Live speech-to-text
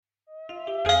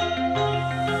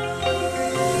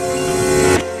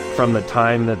from the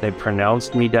time that they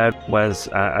pronounced me dead was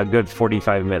a good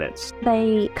 45 minutes.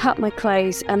 They cut my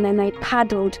clothes and then they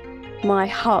paddled my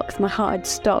heart because my heart had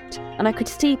stopped. And I could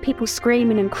see people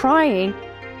screaming and crying,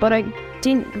 but I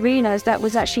didn't realize that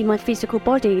was actually my physical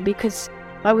body because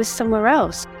I was somewhere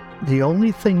else. The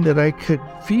only thing that I could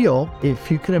feel,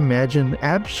 if you can imagine,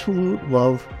 absolute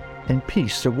love and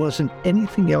peace. There wasn't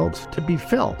anything else to be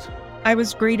felt. I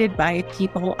was greeted by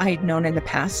people I had known in the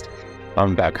past.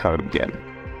 I'm back home again.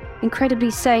 Incredibly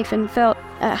safe and felt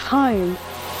at home.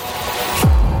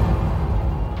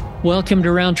 Welcome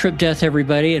to Round Trip Death,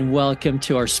 everybody, and welcome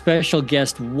to our special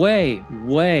guest way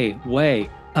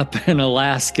up in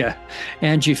Alaska.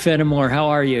 Angie Fenimore, how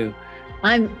are you?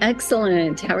 I'm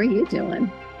excellent. How are you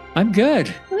doing? I'm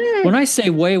good. When I say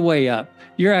way up,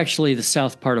 you're actually the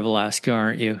south part of Alaska,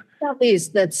 aren't you?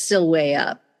 Southeast, that's still way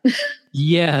up.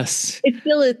 Yes. It's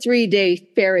still a 3-day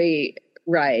ferry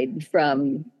ride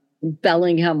from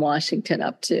Bellingham, Washington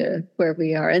up to where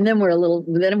we are. And then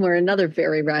we're another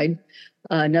ferry ride,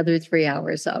 another 3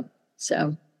 hours up.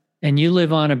 So. And you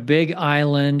live on a big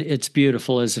island. It's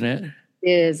beautiful, isn't it?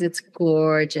 It is. It's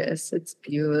gorgeous. It's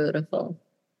beautiful.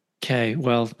 Okay,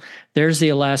 well, there's the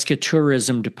Alaska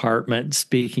Tourism Department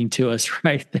speaking to us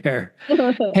right there.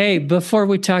 Hey, before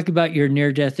we talk about your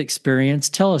near-death experience,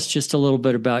 tell us just a little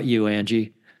bit about you,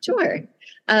 Angie. Sure.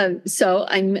 So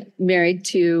I'm married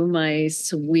to my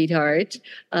sweetheart.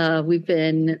 We've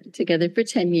been together for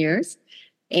 10 years,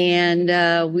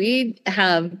 and we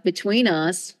have between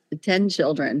us 10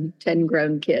 children, 10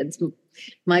 grown kids.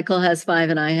 Michael has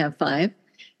 5 and I have 5.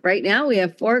 Right now we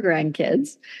have 4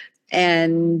 grandkids.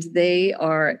 And they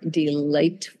are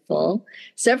delightful.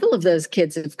 Several of those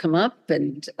kids have come up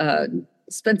and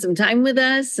spent some time with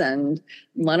us. And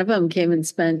one of them came and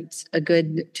spent a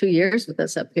good 2 years with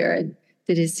us up here and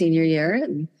did his senior year.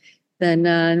 And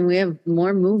then we have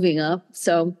more moving up.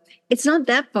 So it's not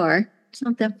that far. It's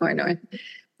not that far north.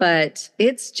 But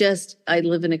it's just, I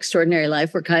live an extraordinary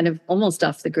life. We're kind of almost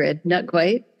off the grid, not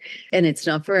quite. And it's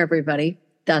not for everybody.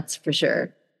 That's for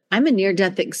sure. I'm a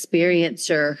near-death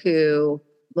experiencer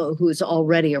who's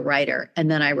already a writer, and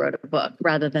then I wrote a book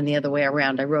rather than the other way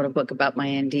around. I wrote a book about my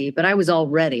NDE, but I was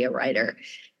already a writer.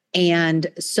 And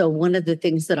so one of the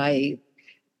things that I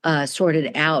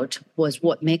sorted out was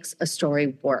what makes a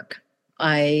story work.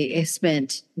 I've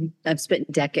spent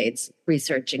decades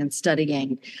researching and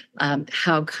studying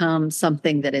how come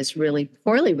something that is really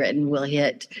poorly written will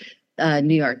hit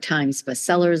New York Times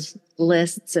bestsellers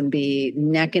lists and be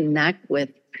neck and neck with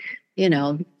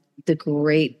the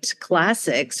great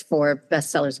classics for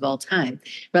bestsellers of all time,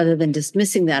 rather than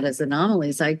dismissing that as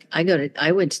anomalies.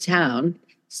 I went to town,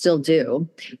 still do,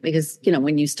 because,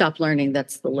 when you stop learning,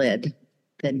 that's the lid,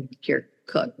 then you're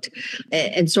cooked.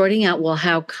 And sorting out, well,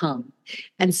 how come?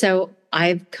 And so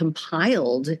I've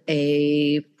compiled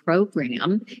a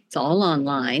program. It's all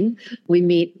online. We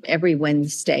meet every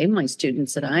Wednesday, my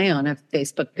students and I, on a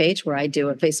Facebook page where I do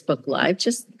a Facebook Live,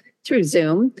 just through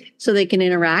Zoom, so they can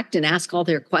interact and ask all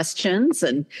their questions.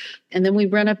 And then we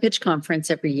run a pitch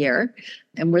conference every year,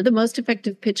 and we're the most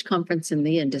effective pitch conference in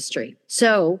the industry.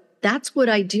 So that's what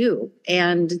I do.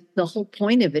 And the whole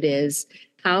point of it is,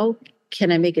 how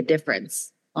can I make a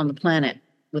difference on the planet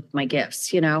with my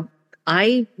gifts?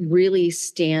 I really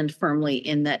stand firmly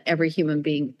in that every human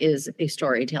being is a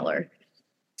storyteller.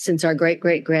 Since our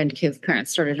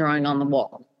great-great-grandparents started drawing on the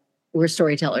wall, we're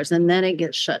storytellers. And then it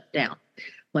gets shut down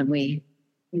when we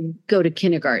go to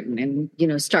kindergarten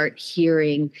and, start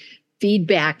hearing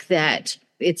feedback that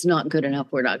it's not good enough,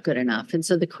 we're not good enough. And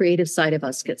so the creative side of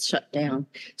us gets shut down.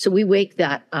 So we wake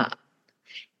that up.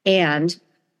 And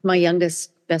my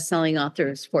youngest best-selling author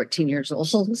is 14 years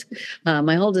old.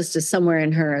 My oldest is somewhere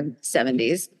in her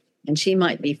 70s, and she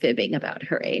might be fibbing about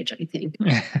her age, I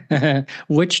think.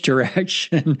 Which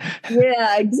direction?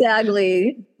 Yeah,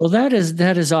 exactly. Well, that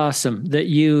is awesome that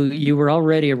you were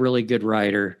already a really good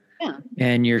writer. Yeah.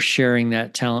 And you're sharing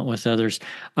that talent with others.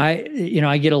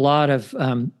 I get a lot of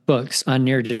books on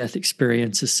near-death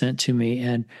experiences sent to me,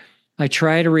 and I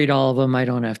try to read all of them. I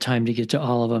don't have time to get to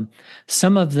all of them.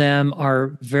 Some of them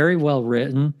are very well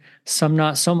written, some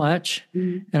not so much.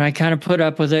 Mm-hmm. And I kind of put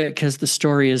up with it because the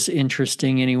story is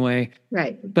interesting anyway.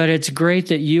 Right. But it's great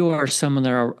that you are someone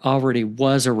that already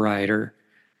was a writer,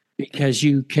 because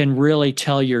you can really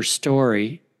tell your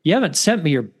story. You haven't sent me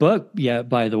your book yet,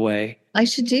 by the way. I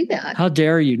should do that. How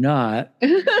dare you not?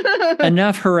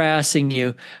 Enough harassing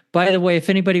you. By the way, if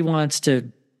anybody wants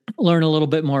to learn a little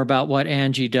bit more about what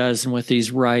Angie does and with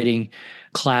these writing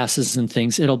classes and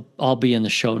things, it'll all be in the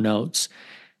show notes.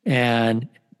 And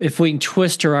if we can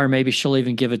twist her arm, maybe she'll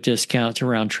even give a discount to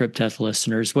Round Trip Death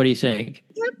listeners. What do you think?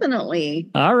 Yeah, definitely.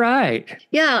 All right.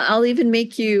 Yeah, I'll even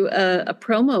make you a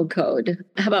promo code.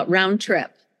 How about round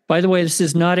trip? By the way, this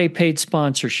is not a paid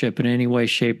sponsorship in any way,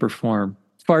 shape, or form,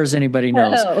 as far as anybody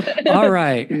knows. Oh. All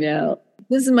right. No.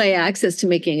 This is my access to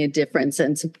making a difference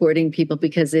and supporting people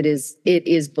because it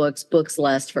is books. Books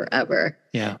last forever.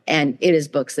 Yeah. And it is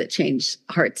books that change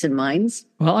hearts and minds.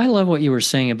 Well, I love what you were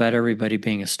saying about everybody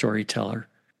being a storyteller.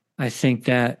 I think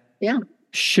that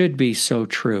should be so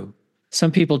true.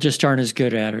 Some people just aren't as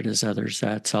good at it as others.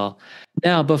 That's all.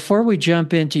 Now, before we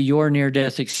jump into your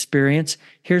near-death experience,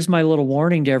 here's my little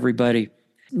warning to everybody.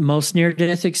 Most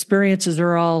near-death experiences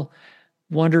are all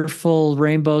wonderful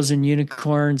rainbows and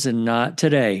unicorns, and not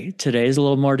today. Today is a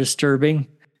little more disturbing.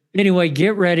 Anyway,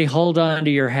 get ready. Hold on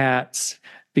to your hats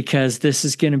because this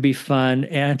is going to be fun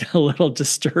and a little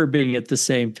disturbing at the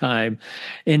same time.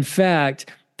 In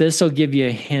fact, this will give you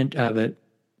a hint of it.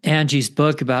 Angie's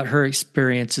book about her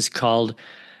experience is called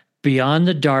Beyond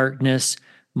the Darkness,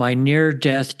 My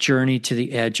Near-Death Journey to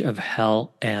the Edge of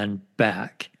Hell and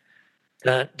Back.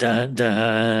 Dun, dun,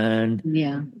 dun.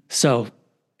 Yeah. So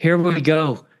here we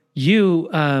go. You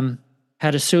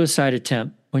had a suicide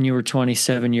attempt when you were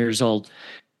 27 years old.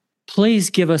 Please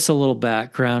give us a little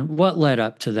background. What led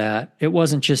up to that? It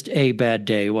wasn't just a bad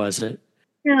day, was it?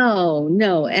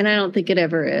 No. And I don't think it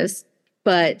ever is.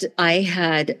 But I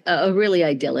had a really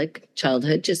idyllic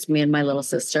childhood, just me and my little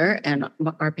sister and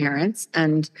our parents.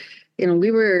 And,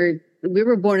 we were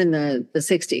born in the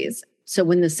 60s. So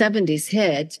when the 70s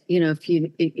hit,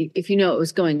 if you know what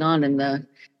was going on in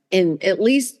at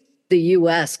least the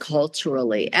US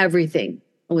culturally, everything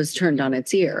was turned on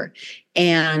its ear.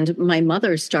 And my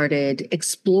mother started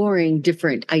exploring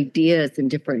different ideas and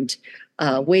different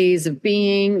ways of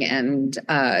being. And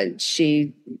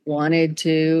she wanted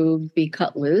to be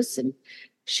cut loose. And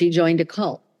she joined a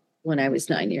cult when I was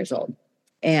 9 years old.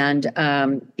 And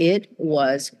it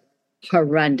was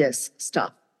horrendous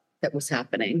stuff that was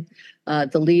happening.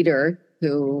 The leader,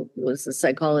 who was a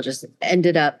psychologist,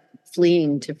 ended up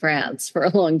fleeing to France for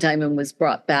a long time and was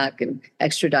brought back and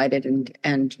extradited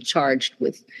and charged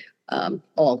with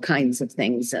all kinds of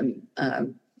things and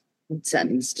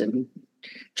sentenced and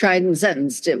tried and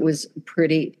sentenced. It was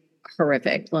pretty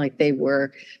horrific. Like they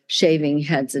were shaving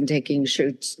heads and taking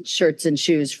shirts and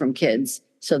shoes from kids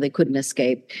so they couldn't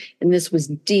escape. And this was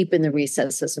deep in the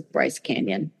recesses of Bryce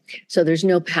Canyon. So there's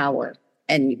no power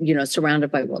and,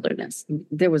 surrounded by wilderness.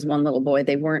 There was one little boy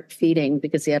they weren't feeding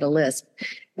because he had a lisp,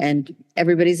 and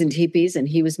everybody's in teepees, and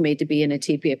he was made to be in a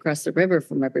teepee across the river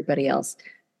from everybody else.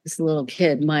 This little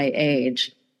kid, my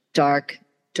age,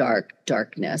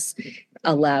 darkness,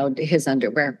 allowed his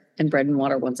underwear and bread and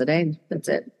water once a day. That's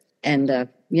it. And,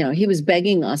 he was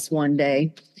begging us one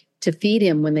day to feed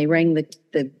him when they rang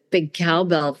the big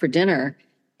cowbell for dinner,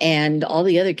 and all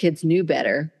the other kids knew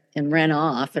better and ran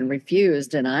off and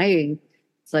refused. And I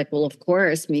was like, well, of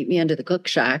course, meet me under the cook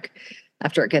shack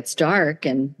after it gets dark.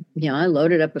 And, I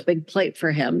loaded up a big plate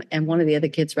for him, and one of the other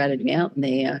kids ratted me out, and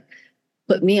they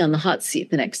put me on the hot seat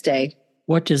the next day.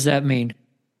 What does that mean?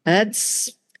 That's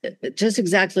just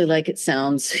exactly like it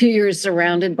sounds. You're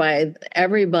surrounded by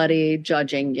everybody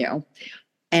judging you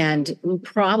and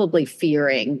probably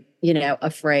fearing,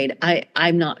 afraid.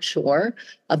 I'm not sure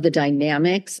of the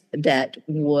dynamics that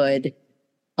would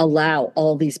allow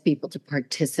all these people to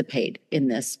participate in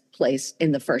this place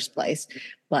in the first place.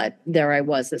 But there I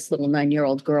was, this little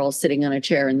 9-year-old girl sitting on a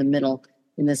chair in the middle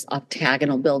in this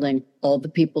octagonal building, all the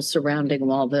people surrounding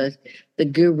while the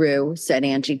guru said,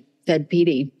 Angie fed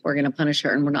Petey, we're going to punish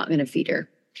her and we're not going to feed her.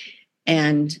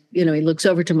 And, he looks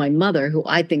over to my mother, who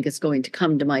I think is going to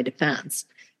come to my defense.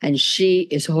 And she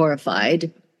is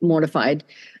horrified, mortified,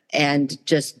 and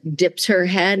just dips her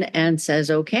head and says,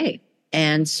 okay.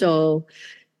 And so,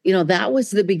 that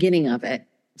was the beginning of it.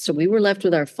 So we were left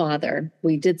with our father.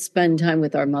 We did spend time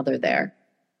with our mother there.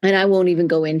 And I won't even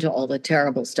go into all the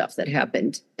terrible stuff that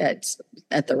happened at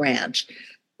the ranch.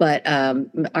 But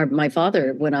my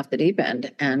father went off the deep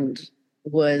end and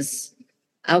was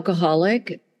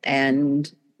alcoholic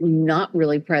and not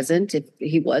really present. If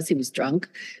he was drunk.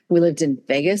 We lived in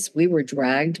Vegas. We were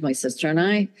dragged, my sister and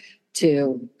I,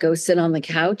 to go sit on the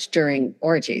couch during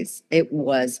orgies. It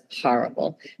was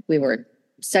horrible. We were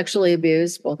sexually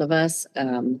abused, both of us.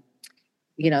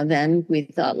 Then we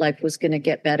thought life was going to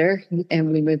get better,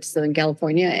 and we moved to Southern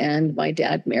California, and my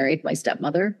dad married my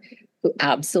stepmother, who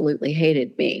absolutely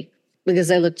hated me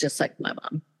because I looked just like my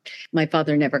mom. My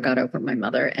father never got over my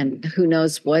mother, and who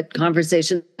knows what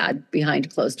conversation had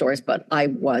behind closed doors, but I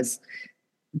was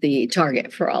the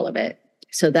target for all of it.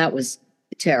 So that was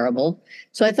terrible.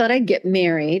 So I thought I'd get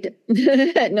married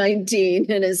at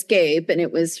 19 and escape. And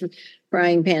it was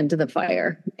frying pan to the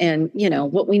fire. And,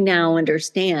 what we now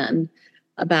understand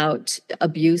about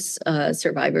abuse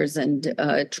survivors and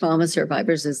trauma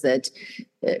survivors is that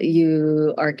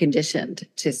you are conditioned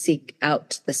to seek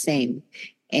out the same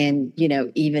and,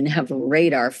 even have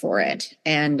radar for it.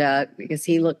 And because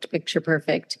he looked picture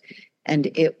perfect and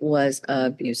it was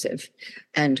abusive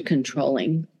and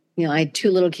controlling. I had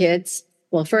two little kids.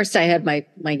 Well, first I had my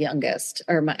youngest,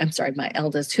 my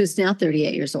eldest, who's now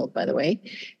 38 years old, by the way.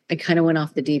 I kind of went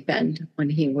off the deep end when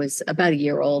he was about a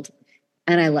year old,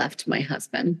 and I left my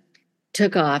husband,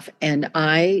 took off, and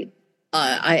I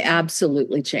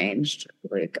absolutely changed.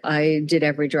 Like, I did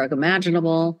every drug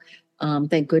imaginable.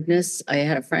 Thank goodness I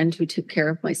had a friend who took care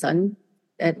of my son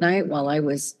at night while I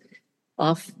was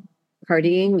off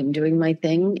partying and doing my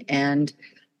thing, and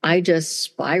I just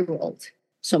spiraled.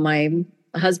 So my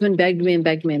husband begged me and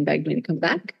begged me and begged me to come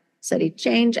back, said he'd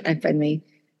change. I finally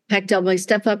packed all my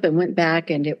stuff up and went back,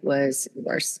 and it was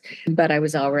worse. But I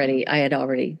had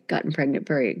already gotten pregnant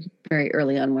very, very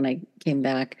early on when I came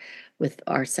back with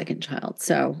our second child.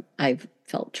 So I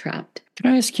felt trapped.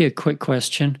 Can I ask you a quick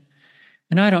question?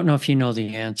 And I don't know if you know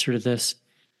the answer to this,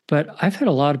 but I've had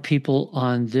a lot of people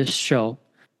on this show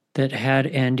that had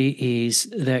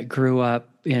NDEs that grew up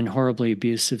in horribly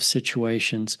abusive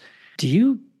situations. Do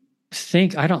you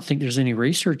think, I don't think there's any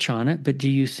research on it, but do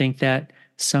you think that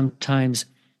sometimes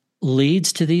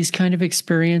leads to these kind of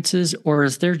experiences, or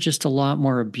is there just a lot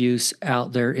more abuse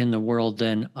out there in the world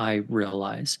than I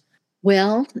realize?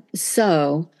 Well,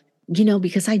 so,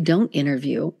 because I don't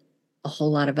interview a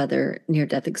whole lot of other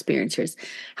near-death experiencers.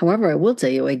 However, I will tell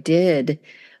you, I did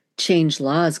change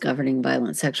laws governing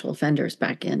violent sexual offenders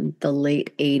back in the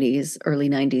late 80s, early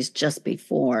 90s, just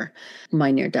before my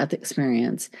near-death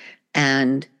experience.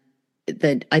 And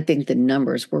I think the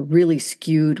numbers were really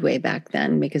skewed way back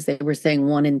then, because they were saying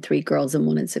 1 in 3 girls and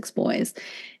 1 in 6 boys.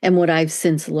 And what I've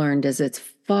since learned is it's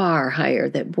far higher,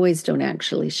 that boys don't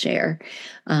actually share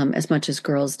as much as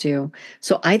girls do.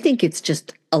 So I think it's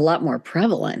just a lot more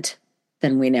prevalent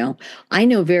than we know. I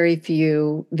know very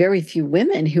few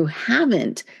women who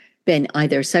haven't been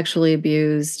either sexually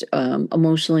abused,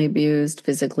 emotionally abused,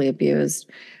 physically abused,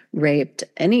 raped.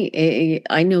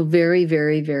 I know very,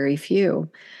 very, very few.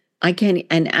 I can't,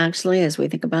 and actually, as we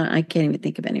think about it, I can't even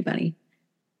think of anybody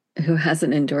who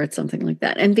hasn't endured something like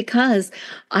that. And because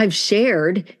I've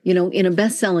shared, in a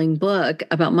best-selling book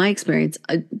about my experience,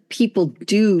 people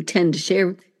do tend to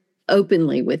share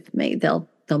openly with me. They'll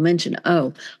mention,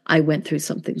 oh, I went through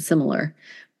something similar,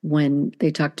 when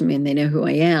they talk to me and they know who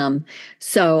I am.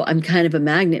 So I'm kind of a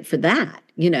magnet for that,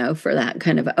 for that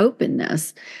kind of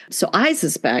openness. So I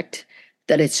suspect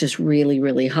that it's just really,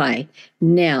 really high.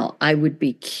 Now, I would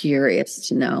be curious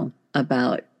to know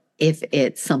about if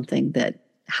it's something that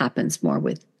happens more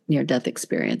with near-death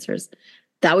experiencers.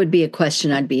 That would be a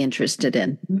question I'd be interested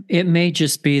in. It may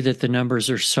just be that the numbers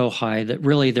are so high that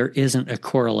really there isn't a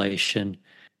correlation.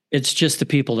 It's just the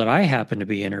people that I happen to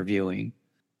be interviewing.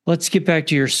 Let's get back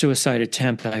to your suicide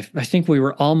attempt. I think we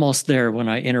were almost there when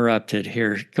I interrupted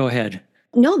here. Go ahead.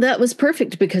 No, that was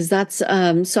perfect, because that's,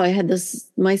 so I had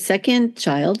my second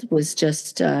child was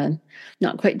just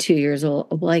not quite 2 years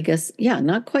old. Well, I guess,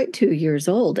 not quite 2 years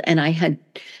old. And I had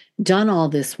done all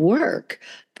this work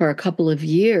for a couple of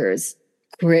years,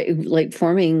 like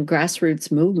forming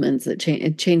grassroots movements that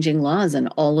changing laws, and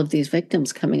all of these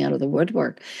victims coming out of the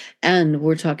woodwork. And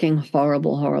we're talking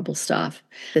horrible, horrible stuff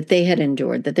that they had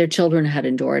endured, that their children had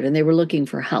endured, and they were looking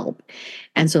for help.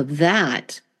 And so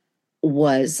that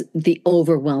was the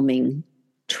overwhelming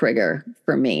trigger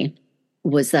for me,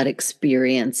 was that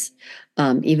experience.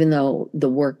 Even though the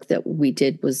work that we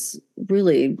did was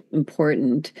really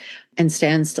important and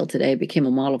stands still today, became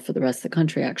a model for the rest of the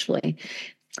country, actually.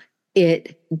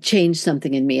 It changed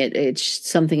something in me.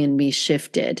 Something in me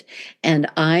shifted. And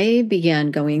I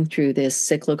began going through this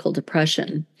cyclical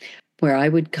depression, where I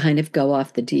would kind of go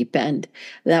off the deep end.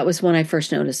 That was when I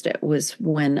first noticed it, was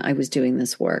when I was doing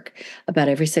this work. About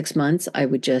every 6 months, I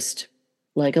would just,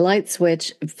 like a light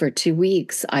switch, for 2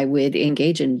 weeks, I would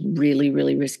engage in really,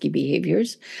 really risky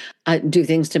behaviors, do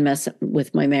things to mess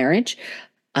with my marriage.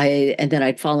 And then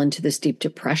I'd fall into this deep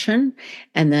depression.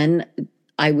 And then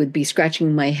I would be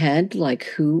scratching my head, like,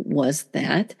 who was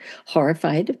that?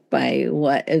 Horrified by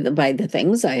the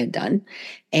things I had done.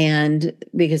 And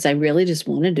because I really just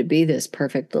wanted to be this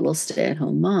perfect little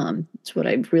stay-at-home mom. It's what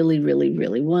I really, really,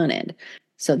 really wanted.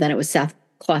 So then it was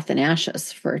sackcloth and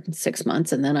ashes for 6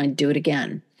 months, and then I'd do it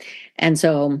again. And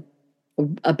so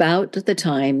about the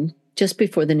time, just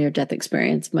before the near-death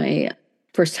experience, my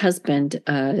first husband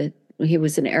he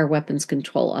was an air weapons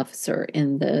control officer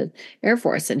in the Air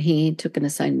Force, and he took an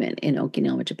assignment in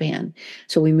Okinawa, Japan.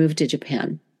 So we moved to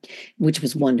Japan, which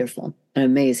was wonderful, an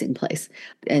amazing place,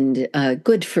 and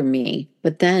good for me.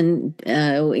 But then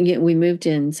we moved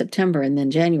in September, and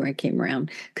then January came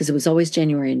around, because it was always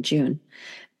January and June.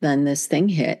 Then this thing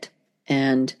hit,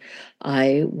 and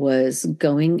I was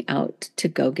going out to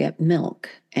go get milk,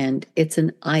 and it's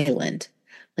an island.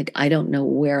 Like, I don't know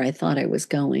where I thought I was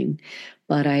going,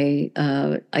 but I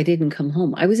didn't come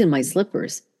home. I was in my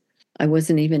slippers. I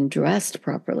wasn't even dressed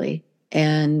properly,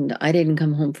 and I didn't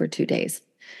come home for 2 days.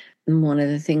 And one of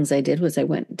the things I did was I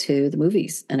went to the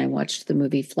movies, and I watched the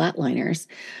movie Flatliners,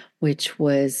 which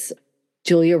was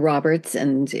Julia Roberts,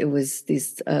 and it was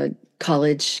these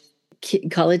college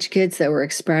kids that were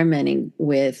experimenting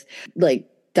with, like,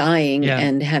 dying Yeah.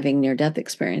 and having near-death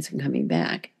experience and coming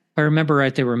back. I remember,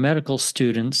 right, they were medical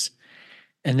students,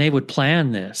 and they would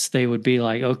plan this. They would be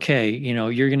like, okay,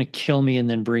 you're going to kill me and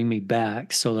then bring me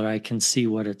back so that I can see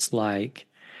what it's like.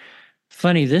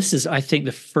 Funny, this is, I think,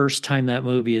 the first time that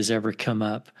movie has ever come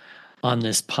up on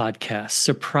this podcast.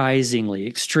 Surprisingly,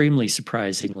 extremely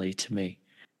surprisingly to me.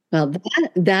 Well,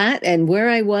 that and where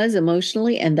I was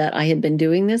emotionally, and that I had been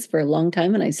doing this for a long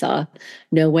time and I saw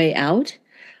no way out,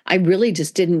 I really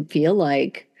just didn't feel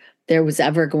like there was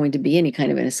ever going to be any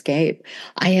kind of an escape.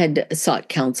 I had sought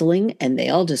counseling, and they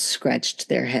all just scratched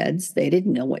their heads. They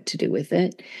didn't know what to do with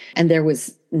it. And there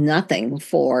was nothing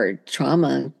for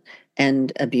trauma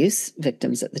and abuse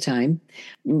victims at the time.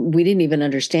 We didn't even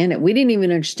understand it. We didn't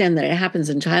even understand that it happens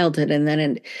in childhood, and then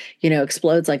it,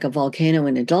 explodes like a volcano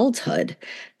in adulthood,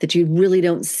 that you really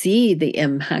don't see the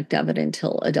impact of it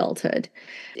until adulthood.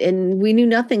 And we knew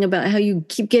nothing about how you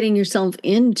keep getting yourself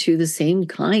into the same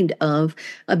kind of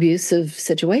abusive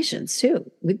situations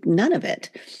too, with none of it.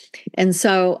 And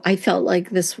so I felt like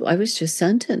I was just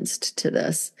sentenced to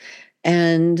this.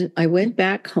 And I went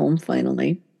back home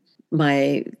finally.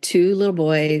 My 2 little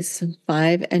boys,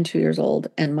 5 and 2 years old,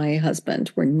 and my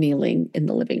husband were kneeling in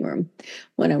the living room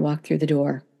when I walked through the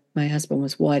door. My husband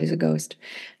was white as a ghost,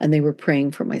 and they were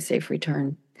praying for my safe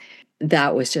return.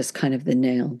 That was just kind of the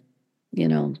nail,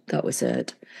 that was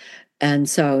it. And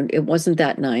so it wasn't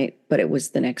that night, but it was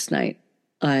the next night.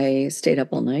 I stayed up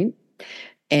all night,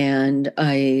 and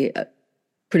I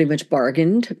pretty much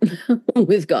bargained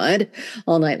with God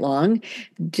all night long.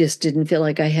 Just didn't feel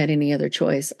like I had any other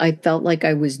choice. I felt like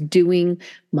I was doing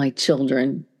my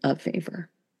children a favor,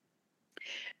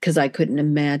 because I couldn't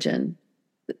imagine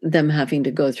them having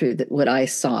to go through what I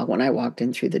saw when I walked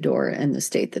in through the door, and the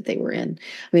state that they were in.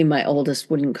 I mean, my oldest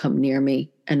wouldn't come near me,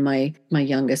 and my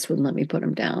youngest wouldn't let me put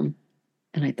him down.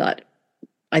 And I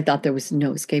thought there was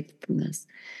no escape from this.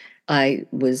 I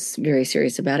was very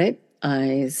serious about it.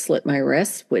 I slit my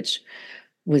wrist, which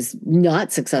was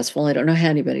not successful. I don't know how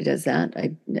anybody does that.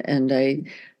 I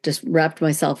just wrapped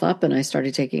myself up, and I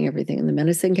started taking everything in the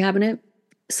medicine cabinet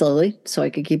slowly so I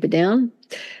could keep it down.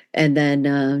 And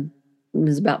then it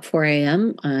was about 4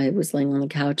 a.m. I was laying on the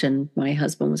couch, and my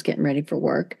husband was getting ready for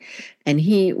work. And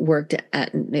he worked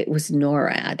it was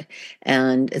NORAD,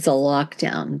 and it's a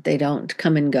lockdown. They don't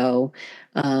come and go.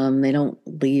 They don't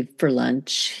leave for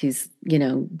lunch. He's,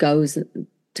 goes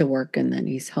to work, and then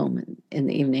he's home in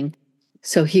the evening.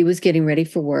 So he was getting ready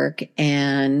for work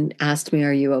and asked me,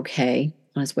 "Are you okay?"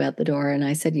 on his way out the door. And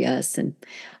I said yes. And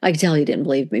I could tell he didn't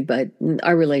believe me, but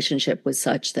our relationship was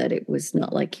such that it was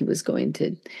not like he was going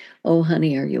to, "Oh,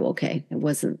 honey, are you okay?" It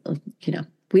wasn't,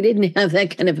 we didn't have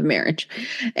that kind of a marriage.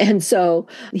 And so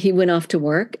he went off to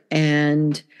work.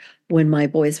 And when my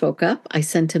boys woke up, I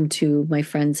sent him to my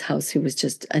friend's house, who was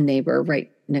just a neighbor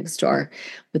right next door,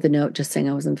 with a note just saying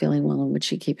I wasn't feeling well and would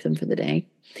she keep them for the day.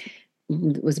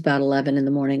 It was about 11 in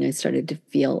the morning. I started to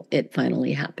feel it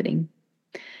finally happening.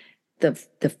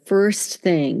 The first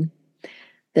thing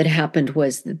that happened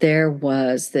was that there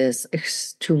was this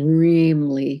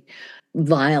extremely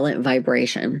violent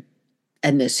vibration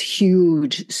and this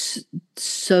huge,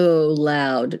 so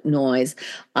loud noise.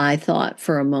 I thought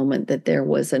for a moment that there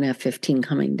was an F-15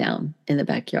 coming down in the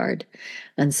backyard.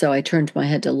 And so I turned my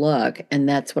head to look, and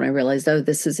that's when I realized, oh,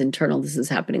 this is internal. This is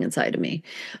happening inside of me.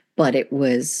 But it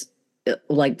was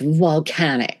like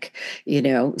volcanic,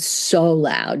 so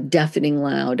loud, deafening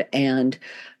loud, and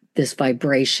this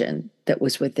vibration that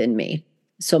was within me.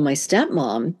 So my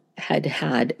stepmom had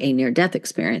had a near-death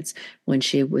experience when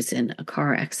she was in a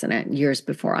car accident years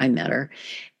before I met her,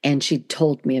 and she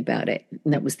told me about it.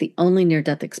 And that was the only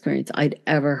near-death experience I'd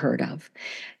ever heard of.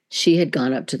 She had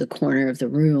gone up to the corner of the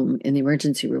room in the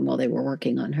emergency room while they were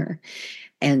working on her.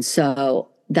 And so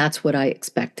that's what I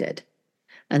expected.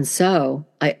 And so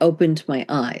I opened my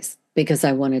eyes because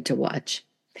I wanted to watch.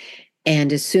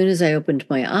 And as soon as I opened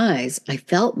my eyes, I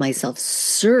felt myself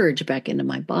surge back into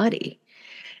my body.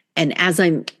 And as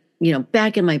I'm,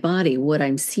 back in my body, what I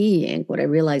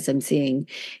realize I'm seeing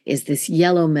is this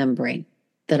yellow membrane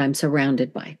that I'm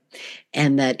surrounded by,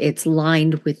 and that it's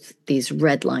lined with these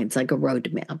red lines like a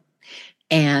road map.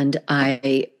 And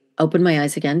I open my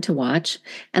eyes again to watch,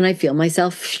 and I feel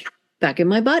myself back in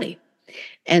my body.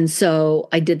 And so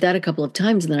I did that a couple of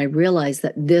times, and then I realized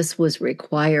that this was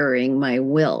requiring my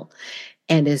will.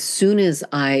 And as soon as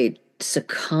I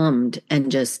succumbed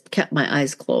and just kept my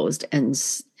eyes closed and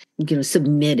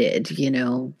submitted,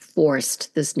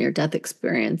 forced this near death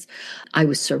experience, I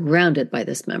was surrounded by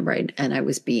this membrane, and I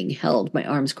was being held, my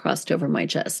arms crossed over my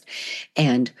chest,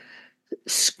 and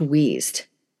squeezed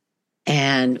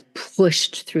and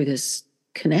pushed through this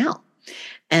canal.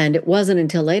 And it wasn't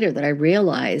until later that I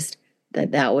realized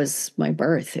that that was my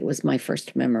birth. It was my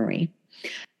first memory.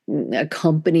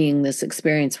 Accompanying this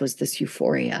experience was this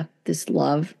euphoria, this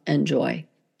love and joy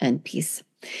and peace.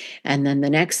 And then the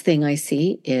next thing I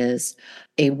see is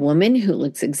a woman who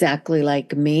looks exactly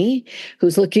like me,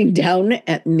 who's looking down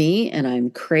at me, and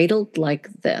I'm cradled like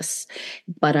this.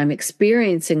 But I'm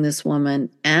experiencing this woman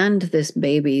and this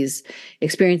baby's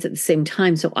experience at the same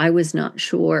time. So I was not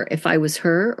sure if I was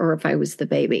her or if I was the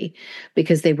baby,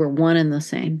 because they were one and the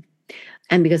same.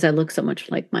 And because I look so much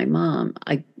like my mom,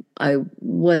 I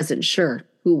wasn't sure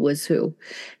who was who.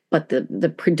 But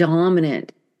the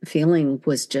predominant feeling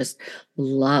was just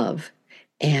love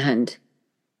and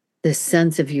this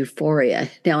sense of euphoria.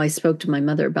 Now, I spoke to my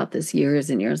mother about this years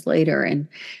and years later, and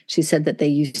she said that they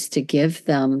used to give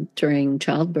them, during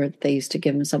childbirth, they used to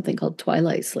give them something called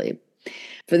twilight sleep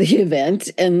for the event.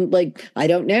 And I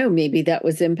don't know, maybe that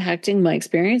was impacting my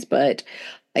experience, but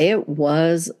it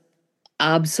was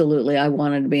absolutely, I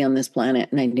wanted to be on this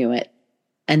planet, and I knew it.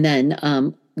 And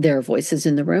then there are voices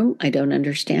in the room. I don't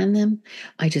understand them.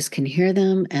 I just can hear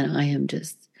them. And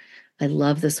I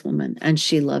love this woman, and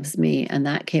she loves me. And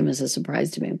that came as a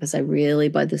surprise to me, because I really,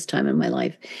 by this time in my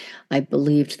life, I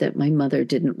believed that my mother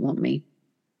didn't want me,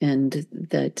 and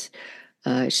that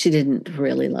she didn't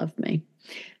really love me.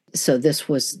 So this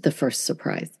was the first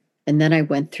surprise. And then I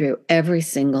went through every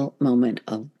single moment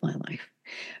of my life,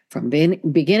 from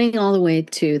beginning all the way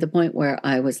to the point where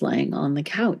I was laying on the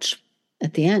couch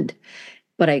at the end.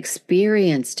 But I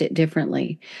experienced it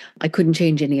differently. I couldn't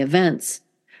change any events,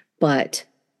 but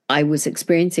I was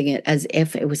experiencing it as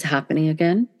if it was happening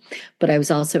again. But I was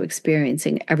also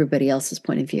experiencing everybody else's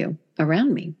point of view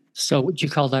around me. So would you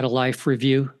call that a life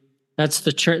review? That's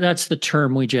the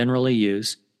term we generally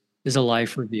use, is a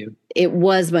life review. It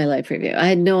was my life review. I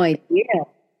had no idea.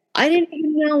 I didn't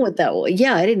even know what that was.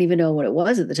 Yeah, I didn't even know what it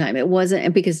was at the time. It wasn't,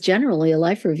 and because generally a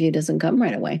life review doesn't come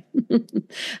right away.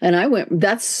 And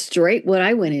that's straight what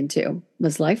I went into,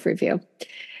 was life review.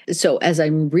 So as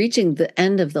I'm reaching the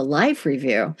end of the life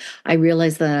review, I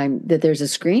realize that there's a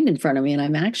screen in front of me, and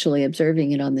I'm actually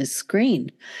observing it on this screen.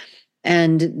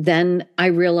 And then I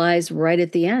realize right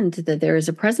at the end that there is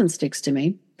a presence next to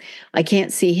me. I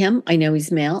can't see him. I know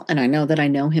he's male, and I know that I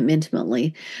know him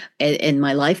intimately. And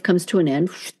my life comes to an end.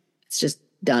 It's just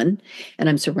done. And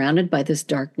I'm surrounded by this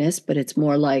darkness, but it's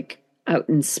more like out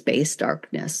in space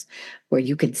darkness where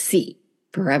you can see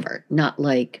forever, not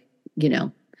like,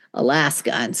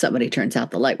 Alaska and somebody turns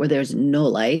out the light where there's no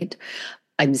light.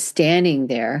 I'm standing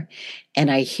there,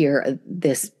 and I hear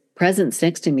this presence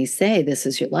next to me say, "This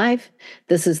is your life.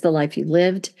 This is the life you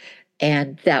lived."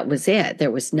 And that was it.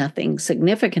 There was nothing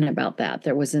significant about that.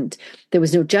 There was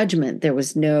no judgment. There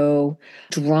was no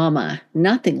drama,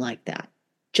 nothing like that.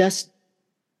 Just,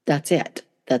 that's it.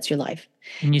 That's your life.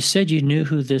 And you said you knew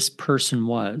who this person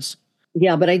was.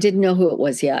 Yeah, but I didn't know who it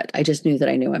was yet. I just knew that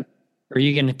I knew him. Are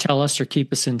you going to tell us or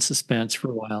keep us in suspense for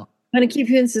a while? I'm going to keep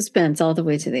you in suspense all the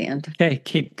way to the end. Okay,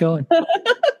 keep going.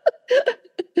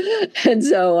 And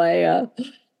so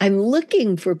I'm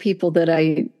looking for people that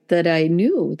I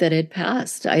knew that had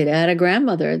passed. I had a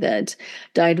grandmother that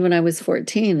died when I was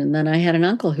 14, and then I had an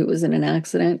uncle who was in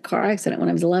an car accident when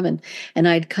I was 11, and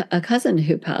I had a cousin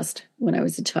who passed when I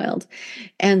was a child.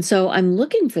 And so I'm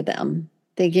looking for them,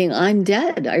 thinking I'm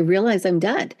dead. I realize I'm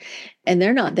dead, and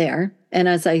they're not there. And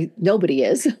nobody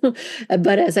is.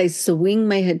 But as I swing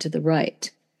my head to the right,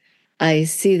 I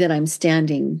see that I'm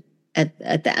standing at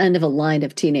the end of a line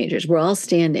of teenagers. We're all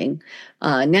standing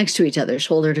next to each other,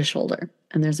 shoulder to shoulder.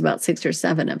 And there's about 6 or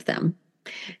 7 of them.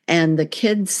 And the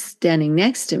kid standing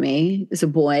next to me is a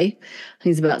boy.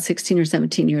 He's about 16 or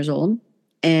 17 years old.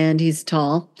 And he's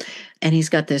tall. And he's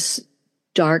got this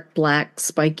dark black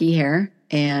spiky hair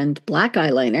and black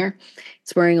eyeliner.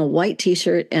 He's wearing a white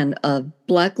t-shirt and a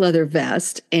black leather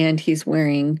vest. And he's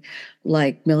wearing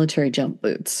like military jump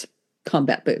boots.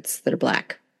 combat boots that are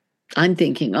black. I'm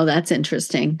thinking, oh, that's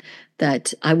interesting.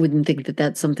 That I wouldn't think that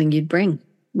that's something you'd bring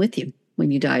with you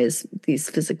when you die, is these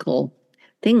physical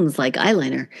things like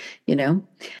eyeliner, you know?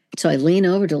 So I lean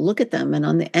over to look at them, and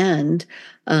on the end,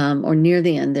 or near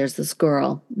the end, there's this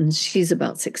girl, and she's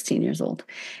about 16 years old,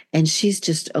 and she's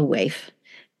just a waif,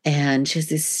 and she has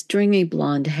this stringy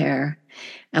blonde hair.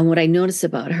 And what I notice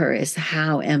about her is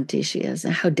how empty she is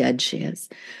and how dead she is.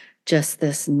 Just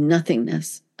this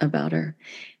nothingness about her.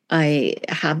 I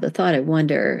have the thought, I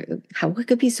wonder what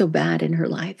could be so bad in her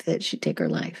life that she'd take her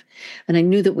life. And I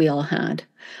knew that we all had.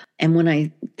 And when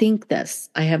I think this,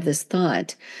 I have this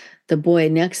thought, the boy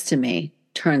next to me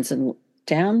turns and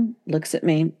down, looks at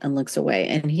me and looks away.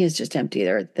 And he is just empty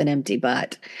there, an empty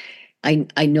butt.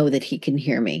 I know that he can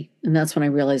hear me. And that's when I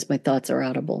realize my thoughts are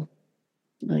audible.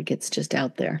 Like it's just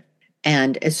out there.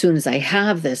 And as soon as I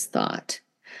have this thought,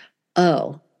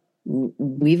 oh,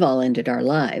 we've all ended our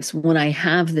lives. When I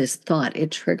have this thought,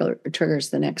 it triggers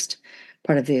the next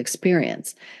part of the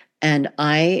experience. And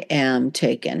I am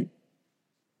taken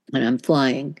and I'm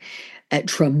flying at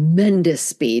tremendous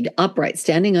speed,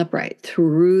 standing upright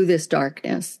through this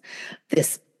darkness,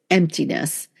 this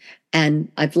emptiness.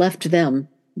 And I've left them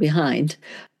behind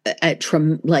at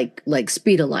like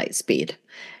speed of light speed.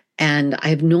 And I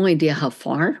have no idea how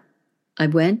far I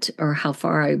went or how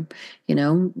far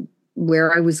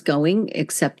where I was going,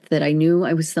 except that I knew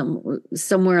I was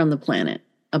somewhere on the planet,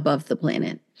 above the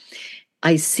planet.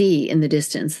 I see in the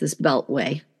distance this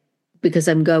beltway, because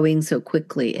I'm going so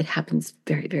quickly. It happens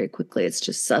very, very quickly. It's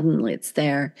just suddenly it's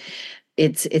there.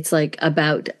 It's like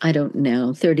about, I don't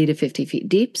know, 30 to 50 feet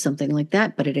deep, something like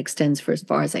that, but it extends for as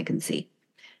far as I can see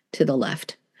to the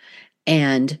left.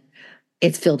 And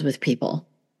it's filled with people.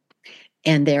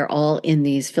 And they're all in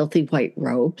these filthy white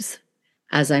robes.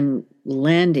 As I'm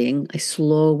landing, I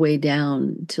slow way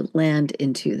down to land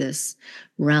into this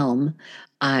realm.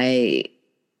 I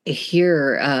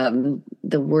hear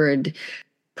the word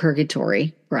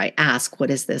purgatory, or I ask,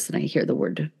 what is this? And I hear the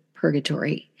word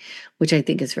purgatory, which I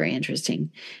think is very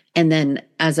interesting. And then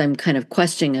as I'm kind of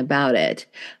questioning about it,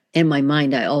 in my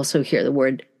mind, I also hear the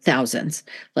word thousands,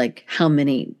 like how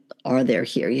many are there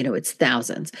here? It's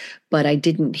thousands. But I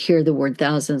didn't hear the word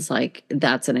thousands like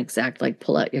that's an exact, like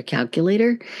pull out your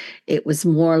calculator. It was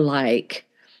more like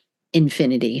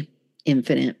infinity,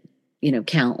 infinite,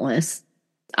 countless.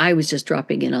 I was just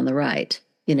dropping in on the right,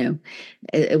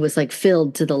 it was like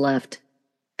filled to the left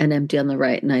and empty on the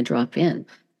right, and I drop in.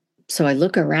 So I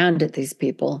look around at these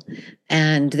people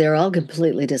and they're all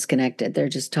completely disconnected. They're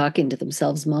just talking to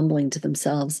themselves, mumbling to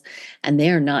themselves, and they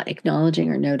are not acknowledging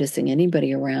or noticing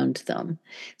anybody around them.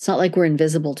 It's not like we're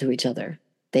invisible to each other.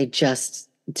 They just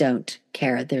don't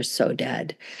care. They're so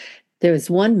dead. There was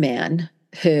one man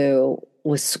who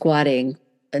was squatting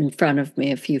in front of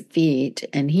me a few feet,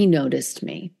 and he noticed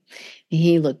me.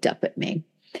 He looked up at me.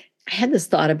 I had this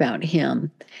thought about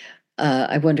him.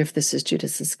 I wonder if this is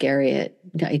Judas Iscariot.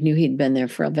 I knew he'd been there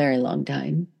for a very long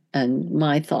time. And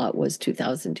my thought was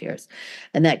 2,000 years.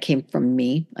 And that came from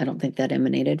me. I don't think that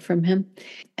emanated from him.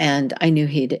 And I knew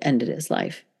he'd ended his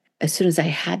life. As soon as I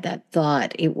had that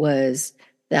thought, that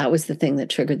was the thing that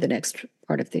triggered the next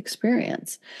part of the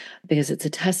experience. Because it's a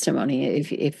testimony.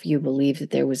 If you believe that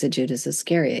there was a Judas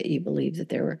Iscariot, you believe that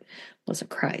there was a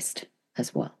Christ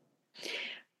as well.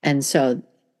 And so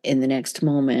in the next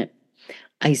moment,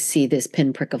 I see this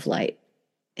pinprick of light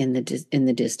in the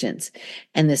distance,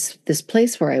 and this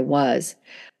place where I was,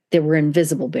 there were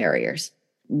invisible barriers.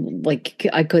 Like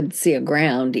I couldn't see a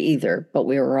ground either, but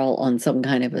we were all on some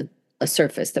kind of a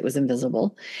surface that was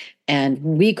invisible, and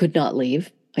we could not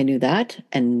leave. I knew that,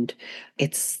 and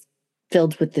it's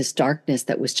filled with this darkness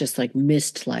that was just like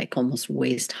mist-like, almost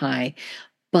waist high,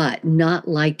 but not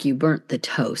like you burnt the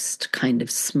toast kind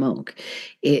of smoke.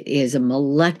 It is a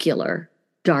molecular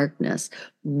darkness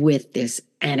with this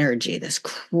energy, this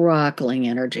crackling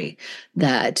energy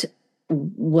that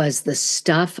was the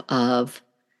stuff of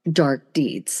dark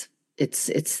deeds.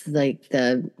 It's like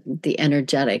the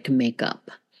energetic makeup.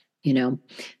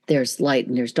 There's light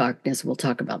and there's darkness. We'll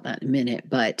talk about that in a minute,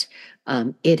 but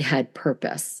it had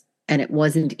purpose, and it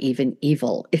wasn't even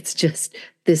evil. It's just,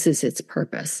 this is its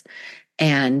purpose.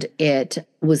 And it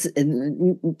was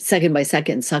second by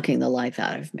second sucking the life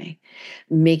out of me,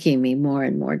 making me more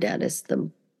and more dead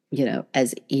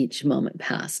as each moment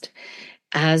passed.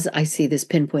 As I see this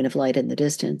pinpoint of light in the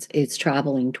distance, it's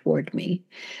traveling toward me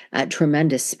at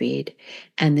tremendous speed.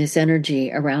 And this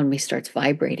energy around me starts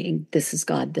vibrating. This is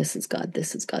God, this is God,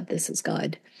 this is God, this is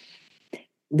God.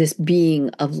 This being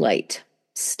of light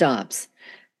stops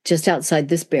just outside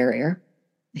this barrier.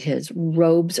 His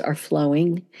robes are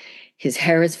flowing. His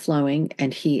hair is flowing,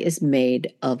 and he is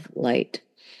made of light.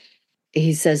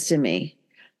 He says to me,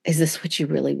 "Is this what you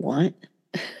really want?"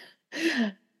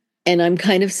 And I'm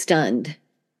kind of stunned,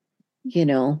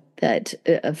 that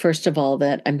first of all,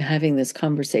 that I'm having this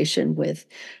conversation with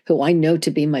who I know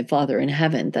to be my Father in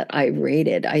heaven, that I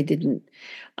rated.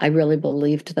 I really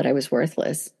believed that I was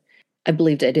worthless. I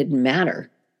believed I didn't matter,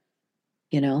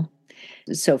 you know?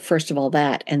 So first of all,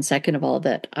 that, and second of all,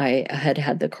 that I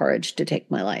had the courage to take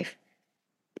my life.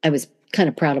 I was kind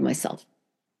of proud of myself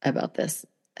about this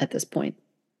at this point,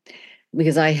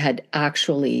 because I had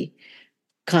actually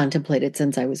contemplated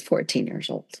since I was 14 years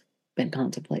old, been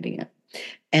contemplating it,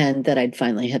 and that I'd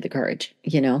finally had the courage,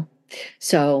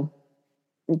 So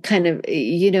kind of,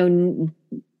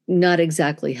 not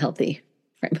exactly healthy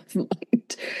frame of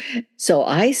mind. So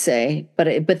I say,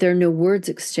 but there are no words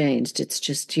exchanged. It's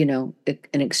just, an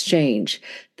exchange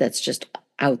that's just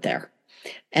out there.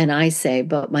 And I say,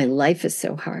 but my life is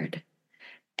so hard.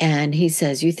 And he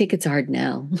says, you think it's hard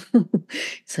now.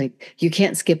 It's like, you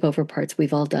can't skip over parts.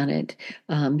 We've all done it.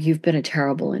 You've been a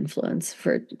terrible influence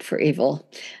for evil.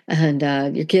 And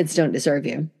your kids don't deserve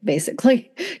you,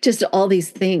 basically. Just all these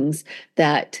things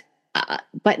that,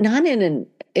 but not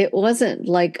it wasn't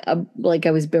like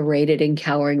I was berated and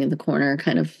cowering in the corner,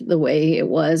 kind of the way it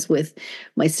was with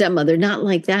my stepmother. Not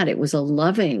like that. It was a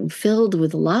loving, filled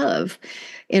with love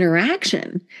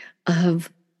interaction of,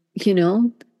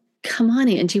 come on,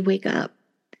 Angie, wake up.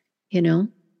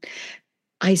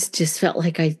 I just felt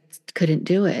like I couldn't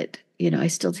do it. I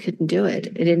still couldn't do it.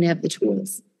 I didn't have the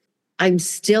tools. I'm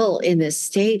still in this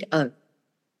state of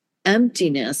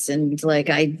emptiness, and like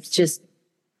I just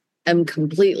am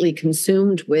completely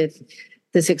consumed with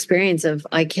this experience of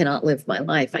I cannot live my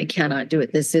life. I cannot do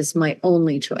it. This is my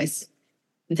only choice.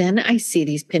 Then I see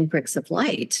these pinpricks of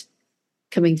light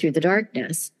coming through the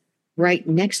darkness right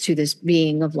next to this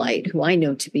being of light who I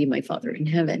know to be my Father in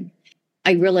heaven.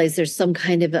 I realize there's some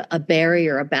kind of a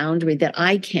barrier, a boundary that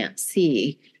I can't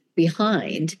see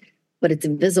behind, but it's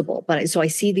invisible. So I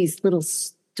see these little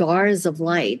stars of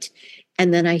light,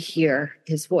 and then I hear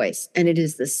his voice, and it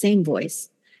is the same voice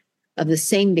of the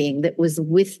same being that was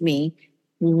with me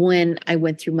when I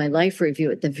went through my life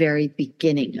review at the very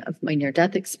beginning of my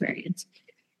near-death experience.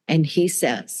 And he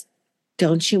says,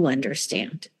 don't you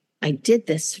understand? I did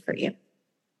this for you.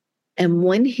 And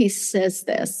when he says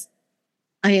this,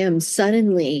 I am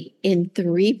suddenly in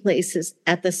 3 places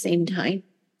at the same time.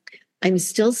 I'm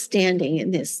still standing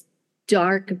in this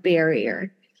dark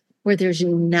barrier where there's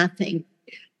nothing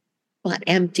but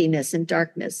emptiness and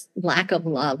darkness, lack of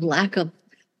love, lack of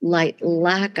light,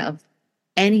 lack of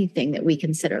anything that we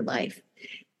consider life.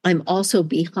 I'm also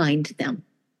behind them.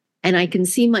 And I can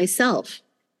see myself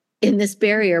in this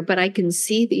barrier, but I can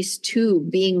see these 2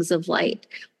 beings of light,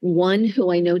 one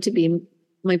who I know to be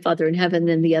my Father in heaven,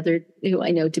 and the other who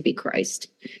I know to be Christ.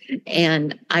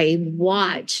 And I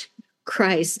watch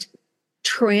Christ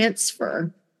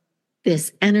transfer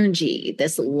this energy,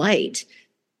 this light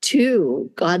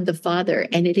to God the Father.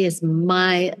 And it is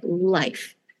my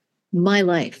life,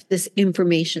 this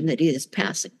information that he is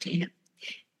passing to him.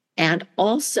 And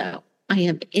also, I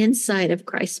am inside of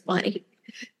Christ's body.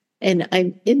 And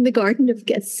I'm in the Garden of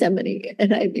Gethsemane,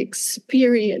 and I'm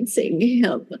experiencing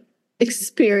him,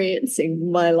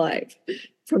 experiencing my life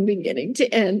from beginning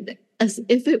to end as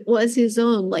if it was his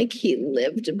own, like he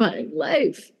lived my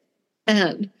life.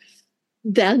 And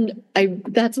then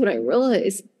that's when I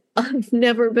realized I've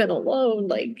never been alone.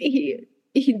 Like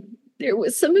there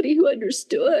was somebody who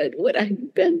understood what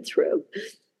I'd been through.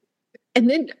 And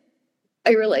then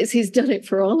I realized he's done it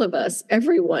for all of us,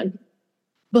 everyone.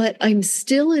 But I'm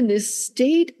still in this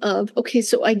state of, okay,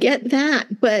 so I get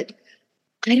that, but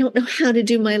I don't know how to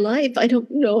do my life. I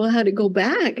don't know how to go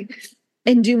back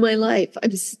and do my life.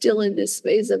 I'm still in this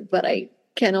phase of, but I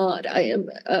cannot. I am,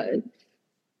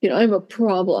 I'm a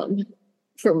problem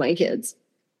for my kids.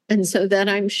 And so then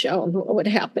I'm shown what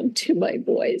happened to my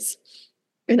boys.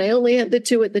 And I only had the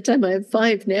 2 at the time. I have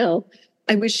 5 now.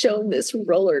 I was shown this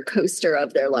roller coaster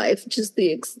of their life, just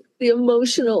the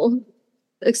emotional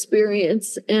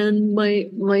experience. And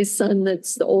my son,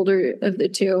 that's the older of the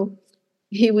 2,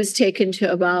 he was taken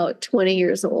to about 20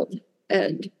 years old,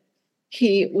 and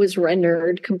he was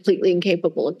rendered completely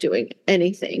incapable of doing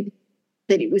anything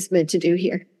that he was meant to do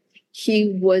here.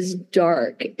 He was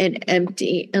dark and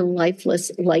empty and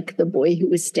lifeless, like the boy who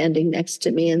was standing next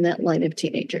to me in that line of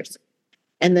teenagers.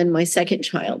 And then my second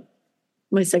son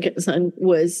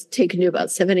was taken to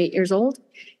about 7, 8 years old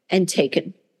and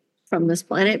taken from this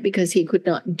planet because he could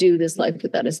not do this life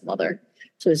without his mother.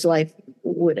 So his life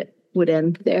would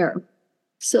end there.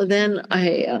 So then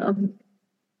I,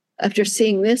 after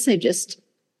seeing this, I just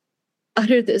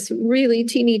utter this really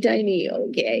teeny tiny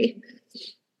okay.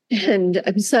 And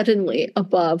I'm suddenly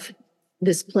above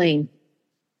this plane.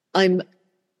 I'm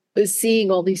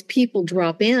seeing all these people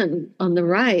drop in on the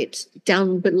right,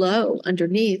 down below,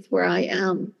 underneath where I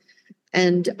am.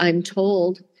 And I'm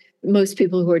told most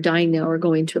people who are dying now are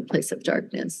going to a place of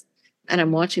darkness. And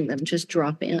I'm watching them just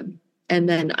drop in. And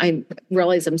then I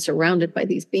realize I'm surrounded by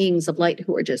these beings of light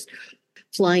who are just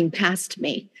flying past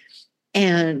me.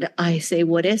 And I say,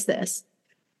 what is this?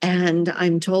 And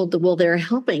I'm told that, well, they're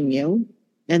helping you.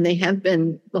 And they have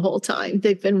been the whole time.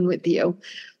 They've been with you.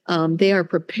 They are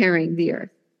preparing the earth.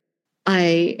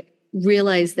 I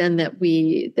realized then that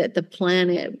the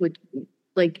planet would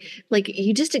like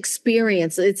you just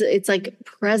experience it's like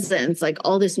presence, like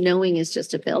all this knowing is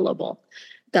just available.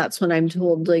 That's when I'm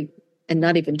told, like, and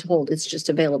not even told, it's just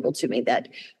available to me that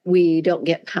we don't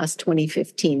get past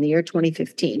 2015, the year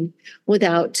 2015,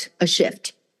 without a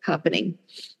shift happening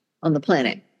on the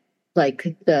planet.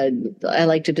 Like I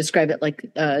like to describe it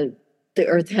like the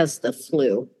earth has the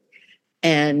flu.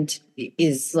 And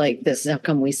is like, this is how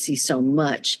come we see so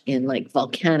much in like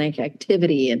volcanic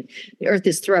activity, and the earth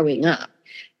is throwing up.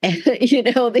 And,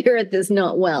 the earth is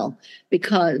not well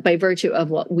because by virtue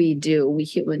of what we do, we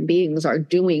human beings are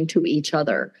doing to each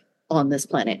other on this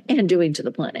planet and doing to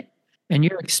the planet. And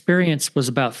your experience was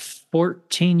about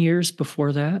 14 years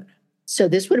before that? So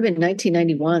this would have been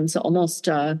 1991, so almost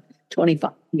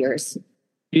 25 years.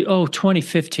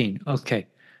 2015. Okay.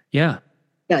 Yeah.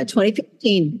 Yeah,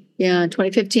 2015. Yeah,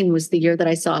 2015 was the year that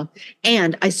I saw.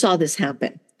 And I saw this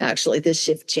happen, actually, this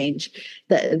shift change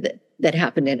that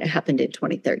happened, and it happened in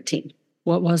 2013.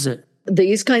 What was it?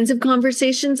 These kinds of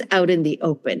conversations out in the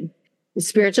open. The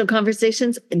spiritual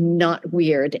conversations, not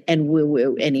weird and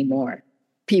woo-woo anymore.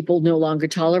 People no longer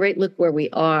tolerate. Look where we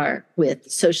are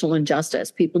with social injustice.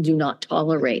 People do not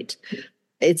tolerate.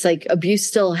 It's like abuse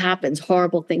still happens,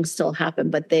 horrible things still happen,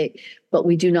 but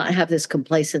we do not have this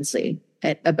complacency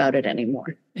about it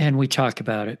anymore. And we talk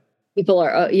about it. People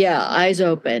are, eyes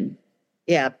open.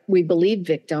 Yeah, we believe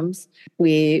victims.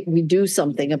 We do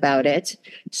something about it.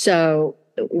 So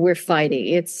we're fighting.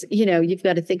 It's, you've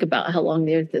got to think about how long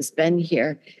the earth has been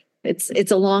here.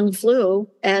 It's a long flu,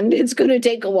 and it's going to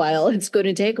take a while. It's going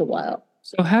to take a while.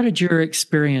 So how did your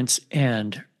experience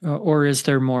end? Or is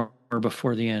there more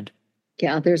before the end?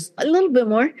 Yeah, there's a little bit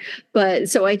more. But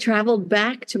so I traveled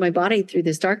back to my body through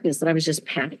this darkness, and I was just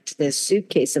packed this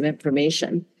suitcase of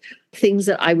information, things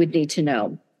that I would need to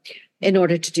know in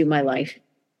order to do my life.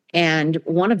 And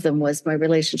one of them was my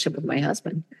relationship with my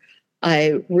husband.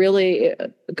 I really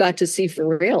got to see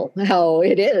for real how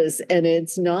it is. And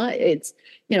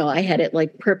I had it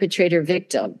like perpetrator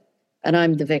victim, and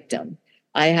I'm the victim.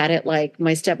 I had it like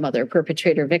my stepmother,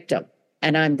 perpetrator victim,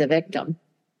 and I'm the victim.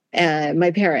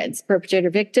 My parents, perpetrator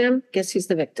victim, guess who's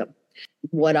the victim?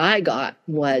 What I got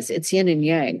was it's yin and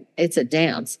yang. It's a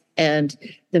dance. And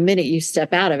the minute you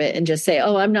step out of it and just say,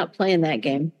 oh, I'm not playing that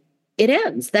game, it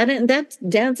ends. That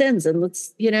dance ends, and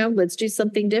let's do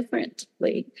something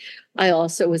differently. I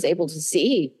also was able to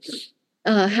see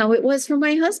how it was for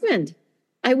my husband.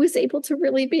 I was able to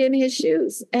really be in his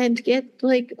shoes and get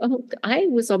like, oh, I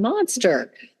was a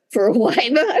monster for a while.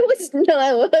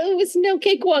 It was no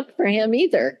cakewalk for him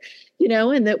either,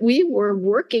 and that we were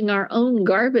working our own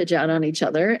garbage out on each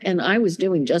other, and I was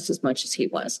doing just as much as he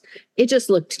was. It just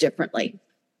looked differently.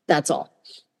 That's all.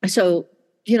 So,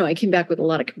 I came back with a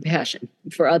lot of compassion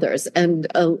for others, and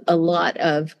a lot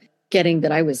of getting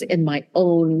that I was in my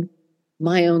own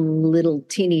little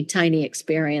teeny tiny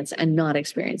experience and not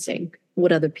experiencing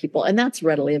what other people, and that's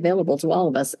readily available to all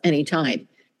of us anytime,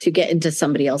 to get into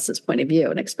somebody else's point of view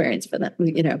and experience for them,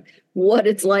 what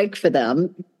it's like for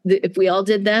them. If we all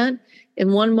did that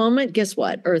in one moment, guess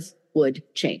what? Earth would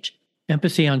change.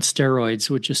 Empathy on steroids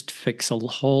would just fix a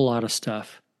whole lot of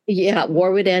stuff. Yeah,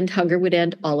 war would end, hunger would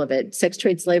end, all of it. Sex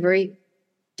trade, slavery,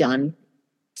 done.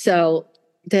 So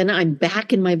then I'm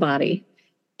back in my body.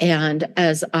 And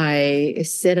as I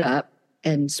sit up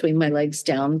and swing my legs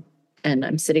down, and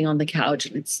I'm sitting on the couch,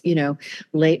 and it's,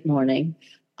 late morning,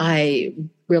 I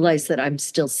realize that I'm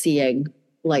still seeing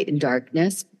light and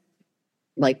darkness,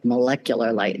 like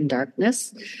molecular light and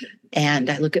darkness. And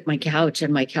I look at my couch,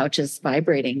 and my couch is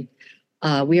vibrating.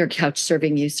 We are couch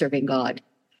serving you, serving God.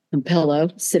 A pillow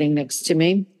sitting next to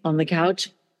me on the couch.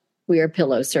 We are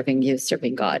pillow serving you,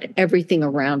 serving God. Everything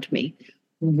around me.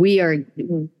 We are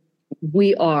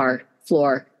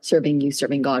floor serving you,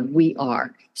 serving God. We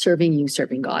are serving you,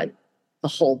 serving God. The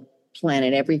whole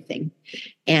planet, everything.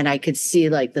 And I could see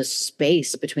like the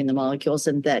space between the molecules,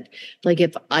 and that like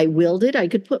if I willed it, I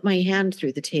could put my hand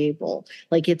through the table.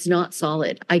 Like it's not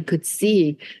solid. I could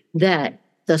see that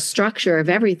the structure of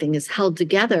everything is held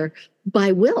together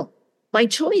by will, by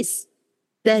choice.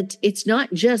 That it's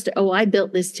not just, oh, I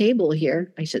built this table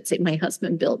here. I should say my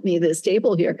husband built me this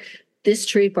table here. This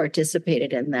tree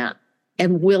participated in that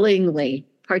and willingly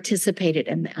participated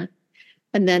in that.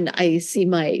 And then I see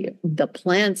the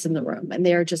plants in the room, and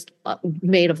they're just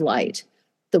made of light,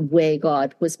 the way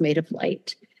God was made of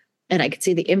light. And I could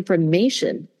see the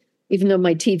information, even though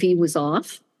my TV was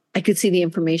off, I could see the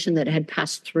information that had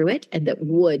passed through it and that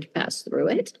would pass through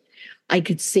it. I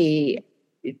could see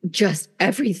just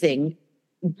everything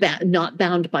not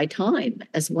bound by time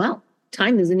as well.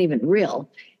 Time isn't even real.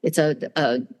 It's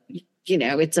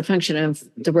it's a function of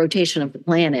the rotation of the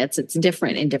planets. It's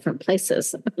different in different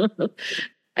places.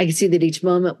 I can see that each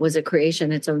moment was a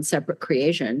creation, its own separate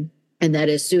creation. And that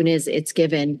as soon as it's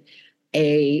given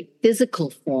a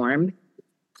physical form,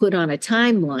 put on a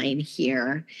timeline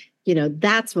here,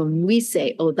 that's when we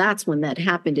say, oh, that's when that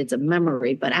happened. It's a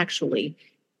memory, but actually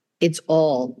it's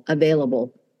all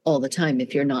available all the time.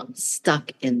 If you're not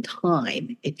stuck in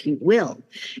time, if you will,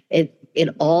 it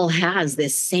all has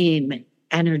this same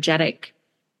energetic,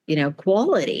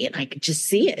 quality. And I could just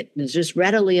see it. It's just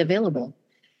readily available.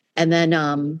 And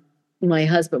then my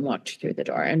husband walked through the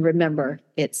door, and remember,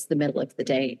 it's the middle of the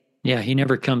day. Yeah, he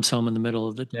never comes home in the middle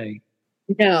of the day.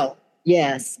 No.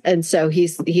 Yes. And so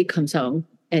he comes home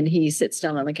and he sits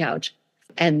down on the couch,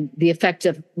 and the effects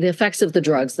of the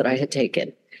drugs that I had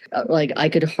taken, like I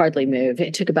could hardly move.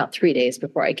 It took about 3 days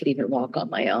before I could even walk on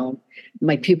my own.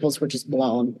 My pupils were just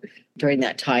blown during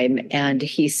that time. And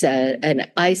he said, and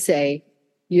I say,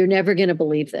 you're never going to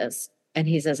believe this. And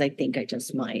he says, I think I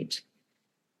just might.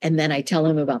 And then I tell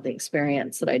him about the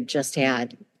experience that I just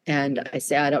had. And I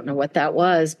say, I don't know what that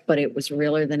was, but it was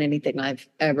realer than anything I've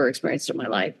ever experienced in my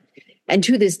life. And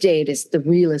to this day, it is the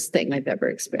realest thing I've ever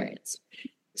experienced.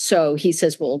 So he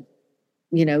says, well,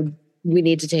 we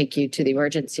need to take you to the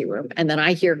emergency room. And then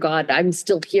I hear God, I'm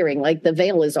still hearing, like the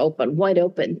veil is open, wide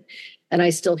open. And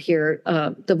I still hear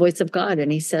the voice of God.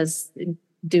 And he says,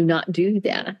 do not do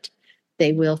that.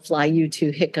 They will fly you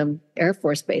to Hickam Air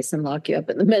Force Base and lock you up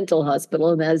in the mental hospital.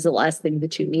 And that is the last thing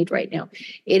that you need right now.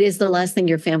 It is the last thing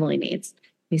your family needs.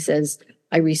 He says,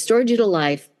 I restored you to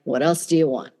life. What else do you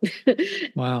want?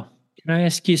 Wow. Can I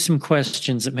ask you some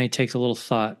questions that may take a little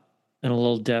thought and a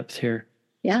little depth here?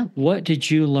 Yeah. What did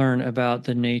you learn about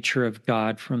the nature of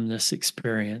God from this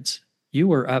experience? You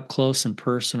were up close and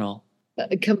personal.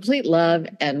 Complete love,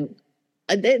 and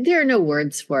there are no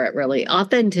words for it, really.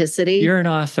 Authenticity. You're an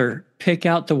author. Pick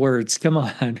out the words. Come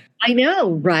on. I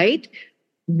know, right?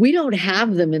 We don't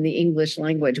have them in the English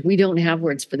language. We don't have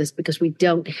words for this because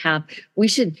near-death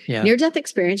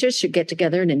experiencers should get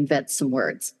together and invent some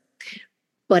words.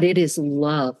 But it is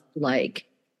love, like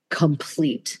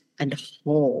complete and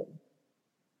whole,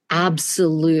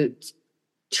 absolute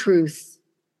truth,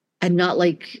 and not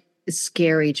like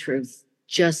scary truth,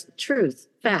 just truth,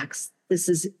 facts. This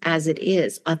is as it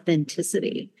is,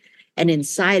 authenticity. And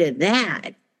inside of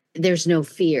that, there's no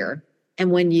fear.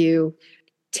 And when you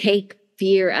take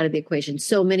fear out of the equation,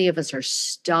 so many of us are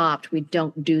stopped. We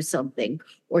don't do something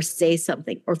or say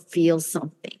something or feel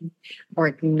something or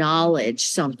acknowledge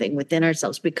something within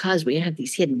ourselves because we have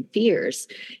these hidden fears,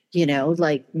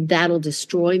 like that'll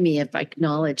destroy me if I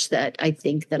acknowledge that I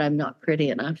think that I'm not pretty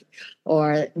enough,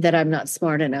 or that I'm not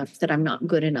smart enough, that I'm not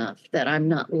good enough, that I'm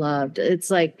not loved.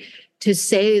 It's like to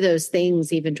say those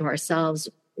things even to ourselves,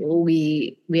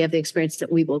 we have the experience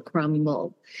that we will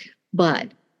crumble.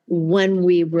 But when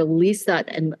we release that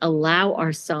and allow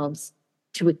ourselves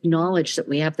to acknowledge that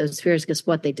we have those fears, guess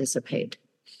what? They dissipate.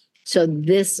 So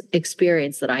this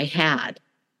experience that I had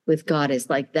with God is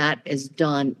like that is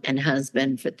done and has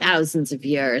been for thousands of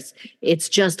years. It's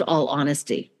just all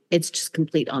honesty. It's just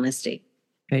complete honesty.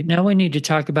 Okay, now we need to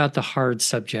talk about the hard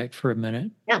subject for a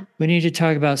minute. Yeah. We need to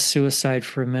talk about suicide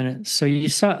for a minute. So you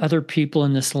saw other people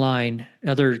in this line,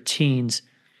 other teens.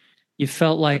 You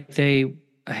felt like they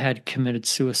had committed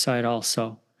suicide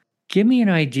also. Give me an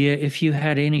idea if you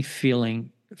had any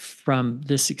feeling from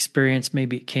this experience,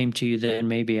 maybe it came to you then,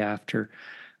 maybe after,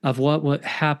 of what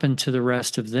happened to the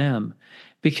rest of them.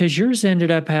 Because yours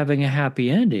ended up having a happy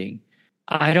ending.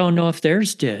 I don't know if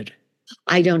theirs did.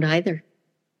 I don't either.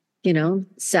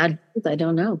 Sad truth, I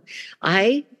don't know.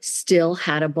 I still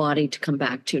had a body to come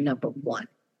back to, number one,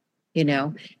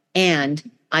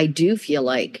 and I do feel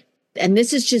like, and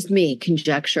this is just me,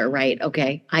 conjecture, right?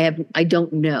 Okay. I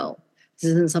don't know.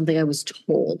 This isn't something I was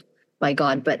told by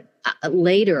God, but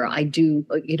later I do,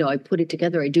 I put it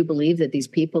together. I do believe that these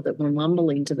people that were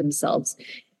mumbling to themselves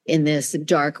in this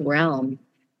dark realm,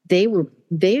 they were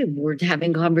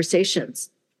having conversations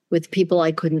with people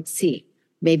I couldn't see,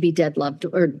 maybe dead loved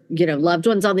or, loved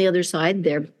ones on the other side,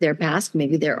 they're past,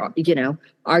 maybe they're,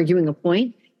 arguing a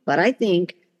point. But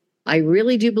I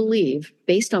really do believe,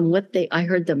 based on what I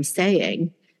heard them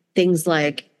saying, things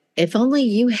like, if only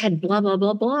you had blah, blah,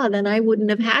 blah, blah, then I wouldn't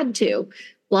have had to,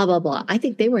 blah, blah, blah. I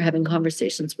think they were having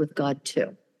conversations with God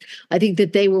too. I think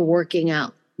that they were working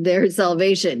out their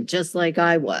salvation just like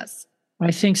I was.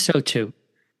 I think so too.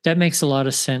 That makes a lot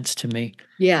of sense to me.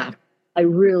 Yeah, I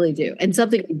really do. And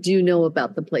something I do know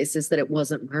about the place is that it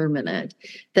wasn't permanent,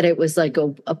 that it was like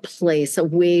a place, a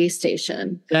way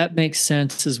station. That makes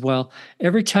sense as well.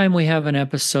 Every time we have an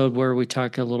episode where we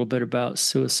talk a little bit about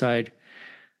suicide,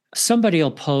 somebody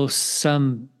will post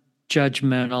some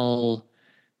judgmental,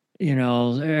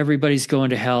 everybody's going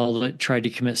to hell that tried to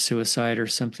commit suicide or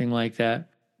something like that.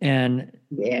 And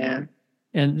yeah.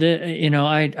 And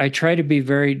I try to be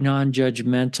very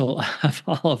non-judgmental of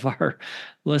all of our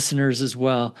listeners as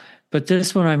well. But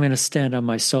this one, I'm going to stand on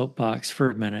my soapbox for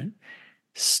a minute.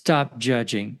 Stop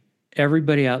judging.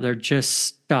 Everybody out there, just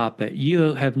stop it.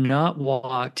 You have not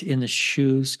walked in the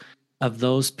shoes of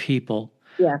those people.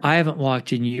 Yeah. I haven't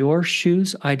walked in your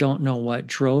shoes. I don't know what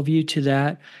drove you to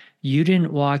that. You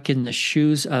didn't walk in the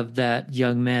shoes of that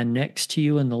young man next to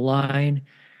you in the line.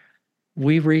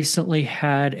 We recently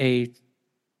had a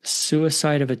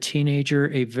suicide of a teenager,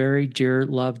 a very dear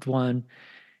loved one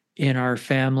in our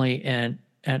family, and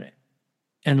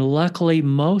luckily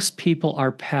most people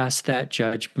are past that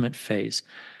judgment phase.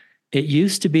 It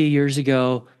used to be years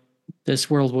ago, this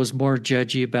world was more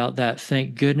judgy about that.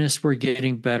 Thank goodness we're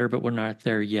getting better, but we're not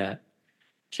there yet.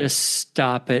 Just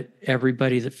stop it,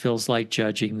 everybody that feels like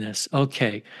judging this.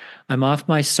 Okay, I'm off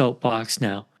my soapbox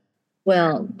now.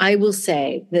 Well, I will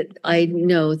say that I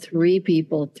know 3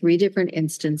 people, 3 different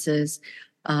instances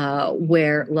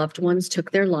where loved ones took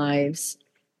their lives,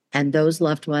 and those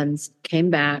loved ones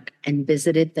came back and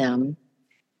visited them.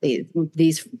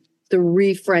 These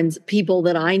 3 friends, people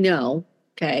that I know,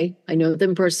 okay, I know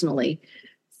them personally.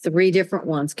 3 different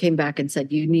ones came back and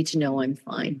said, "You need to know I'm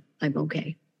fine. I'm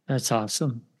okay." That's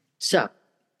awesome. So,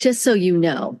 just so you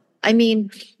know, I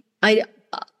mean, I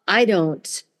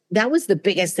don't. That was the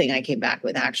biggest thing I came back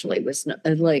with, actually, was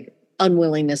like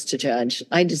unwillingness to judge.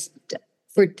 I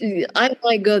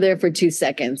might go there for 2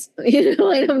 seconds.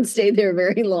 I don't stay there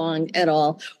very long at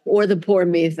all. Or the poor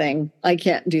me thing. I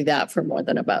can't do that for more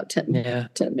than about 10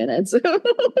 minutes.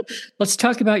 Let's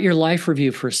talk about your life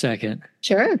review for a second.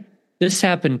 Sure. This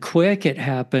happened quick. It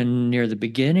happened near the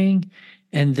beginning.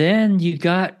 And then you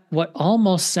got what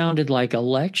almost sounded like a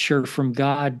lecture from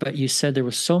God, but you said there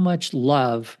was so much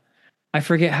love. I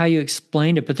forget how you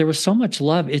explained it, but there was so much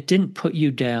love. It didn't put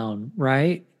you down,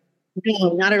 right?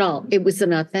 No, not at all. It was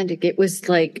it was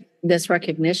like this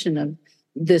recognition of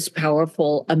this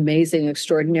powerful, amazing,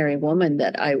 extraordinary woman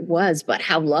that I was, but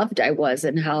how loved I was,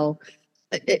 and how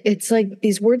it's like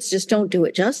these words just don't do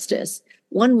it justice.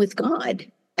 One with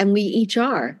God, and we each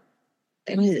are.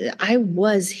 I mean, I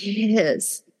was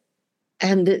his.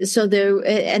 And so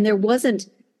there wasn't,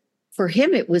 for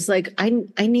him, it was like,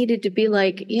 I needed to be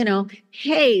like,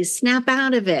 hey, snap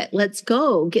out of it. Let's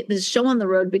go get this show on the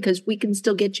road because we can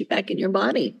still get you back in your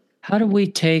body. How do we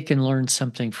take and learn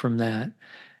something from that?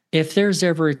 If there's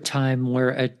ever a time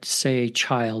where, say, a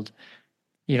child,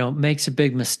 makes a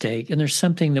big mistake, and there's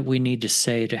something that we need to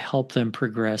say to help them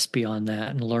progress beyond that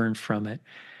and learn from it,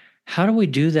 how do we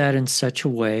do that in such a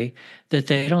way that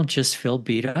they don't just feel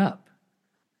beat up?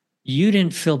 You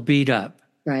didn't feel beat up.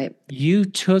 Right. You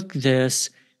took this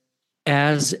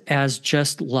as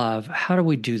just love. How do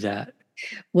we do that?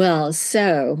 Well,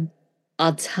 so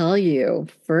I'll tell you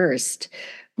first,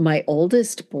 my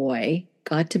oldest boy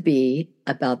got to be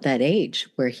about that age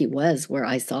where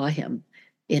I saw him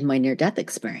in my near-death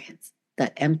experience,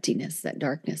 that emptiness, that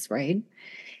darkness, right?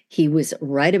 He was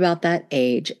right about that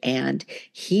age, and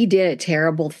he did a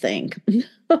terrible thing.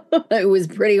 It was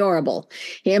pretty horrible.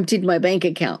 He emptied my bank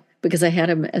account because I had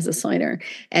him as a signer,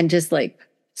 and just like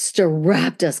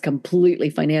strapped us completely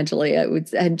financially. I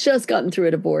had just gotten through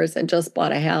a divorce and just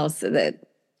bought a house that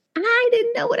I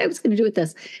didn't know what I was going to do with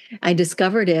this. I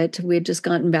discovered it. We had just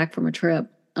gotten back from a trip.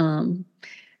 And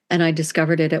I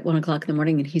discovered it at 1:00 in the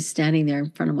morning, and he's standing there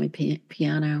in front of my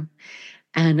piano.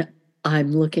 And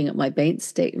I'm looking at my bank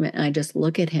statement, and I just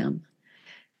look at him,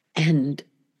 and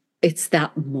it's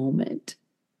that moment.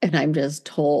 And I'm just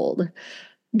told,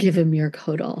 give him your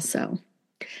code also.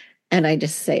 And I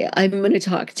just say, I'm going to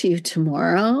talk to you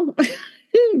tomorrow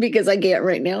because I can't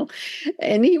right now.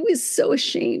 And he was so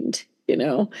ashamed,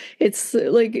 It's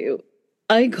like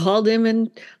I called him and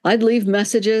I'd leave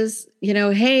messages,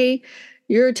 hey,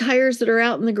 your tires that are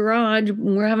out in the garage,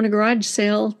 we're having a garage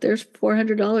sale. There's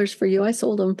 $400 for you. I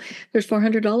sold them. There's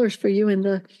 $400 for you in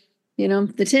the,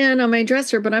 the tin on my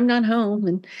dresser, but I'm not home.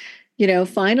 And,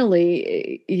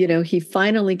 finally, he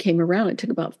finally came around. It took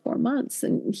about 4 months,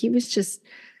 and he was just,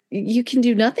 you can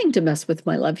do nothing to mess with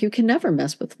my love. You can never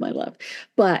mess with my love.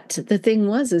 But the thing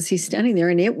is he's standing there,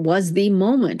 and it was the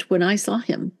moment when I saw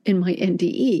him in my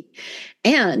NDE.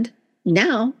 And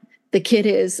now the kid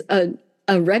is a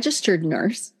registered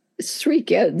nurse, 3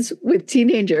 kids with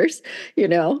teenagers,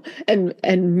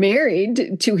 and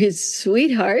married to his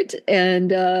sweetheart.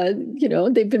 And,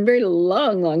 they've been married a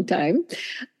long, long time.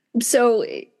 So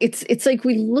it's like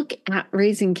we look at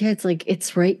raising kids like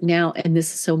it's right now, and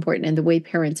this is so important. And the way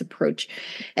parents approach,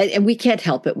 and we can't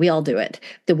help it, we all do it.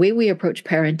 The way we approach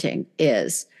parenting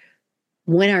is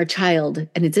when our child,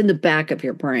 and it's in the back of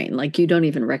your brain, like you don't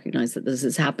even recognize that this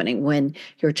is happening. When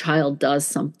your child does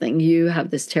something, you have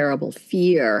this terrible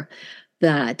fear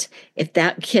that if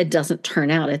that kid doesn't turn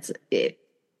out,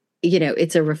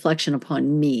 it's a reflection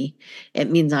upon me. It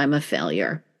means I'm a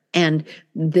failure. And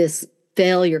this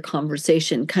failure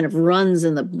conversation kind of runs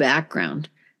in the background.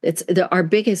 It's our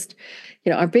biggest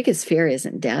fear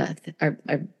isn't death.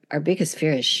 Our biggest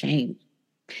fear is shame.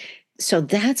 So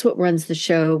that's what runs the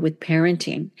show with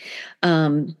parenting.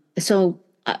 So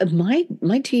my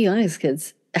 2 youngest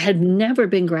kids had never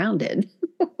been grounded.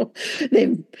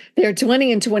 They're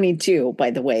 20 and 22,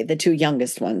 by the way, the 2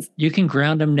 youngest ones. You can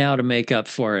ground them now to make up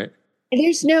for it.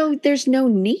 There's no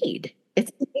need.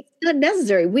 It's not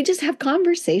necessary. We just have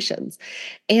conversations.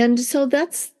 And so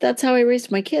that's how I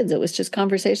raised my kids. It was just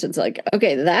conversations like,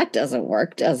 okay, that doesn't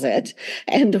work, does it?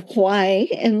 And why?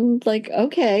 And like,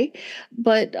 okay.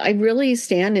 But I really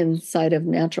stand inside of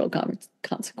natural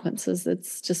consequences.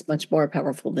 It's just much more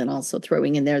powerful than also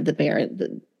throwing in there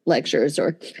the lectures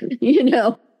or.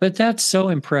 But that's so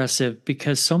impressive,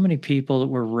 because so many people that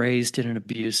were raised in an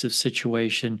abusive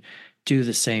situation do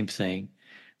the same thing.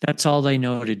 That's all they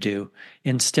know to do.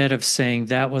 Instead of saying,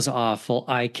 that was awful,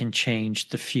 I can change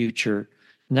the future.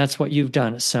 And that's what you've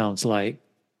done, it sounds like.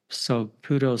 So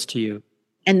kudos to you.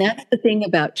 And that's the thing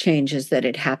about change, is that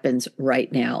it happens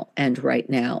right now and right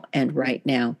now and right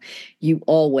now. You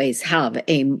always have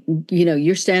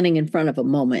you're standing in front of a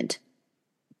moment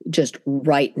just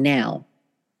right now.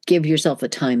 Give yourself a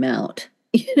timeout.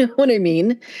 You know what I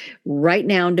mean? Right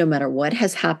now, no matter what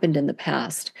has happened in the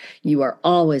past, you are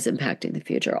always impacting the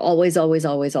future. Always, always,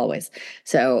 always, always.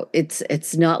 So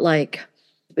it's not like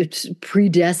it's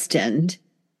predestined.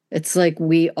 It's like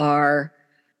we are,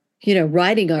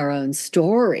 writing our own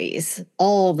stories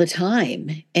all the time.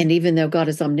 And even though God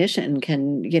is omniscient and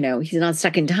can, he's not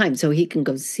stuck in time, so he can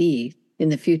go see in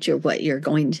the future what you're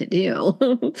going to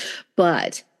do.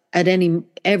 But at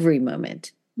every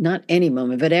moment, not any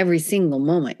moment, but every single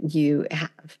moment, you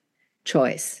have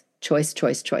choice,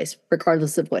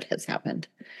 regardless of what has happened.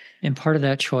 And part of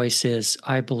that choice is,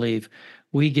 I believe,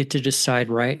 we get to decide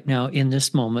right now in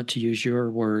this moment, to use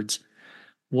your words,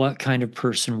 what kind of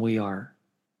person we are.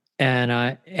 And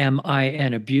am I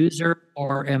an abuser,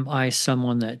 or am I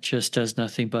someone that just does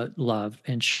nothing but love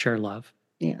and share love?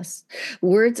 Yes.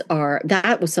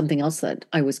 That was something else that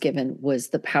I was given, was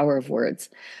the power of words.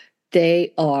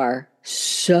 They are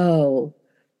so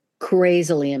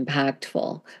crazily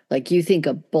impactful. Like, you think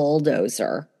a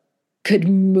bulldozer could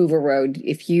move a road.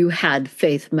 If you had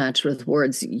faith matched with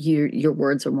words, your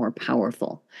words are more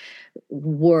powerful.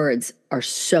 Words are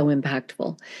so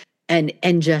impactful.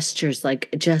 And gestures,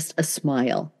 like just a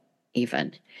smile,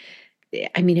 even.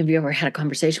 I mean, have you ever had a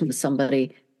conversation with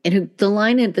somebody and the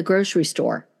line at the grocery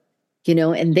store,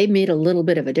 and they made a little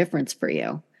bit of a difference for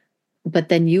you? But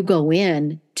then you go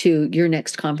in to your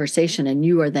next conversation, and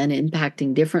you are then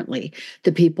impacting differently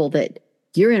the people that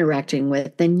you're interacting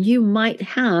with than you might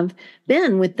have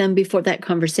been with them before that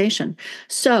conversation.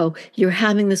 So you're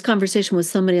having this conversation with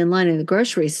somebody in line in the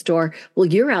grocery store. Well,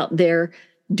 you're out there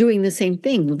doing the same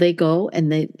thing. They go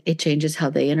and it changes how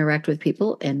they interact with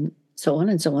people, and so on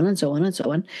and so on and so on and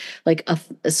so on. Like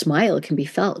a smile can be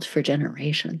felt for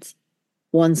generations.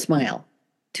 One smile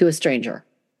to a stranger,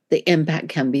 the impact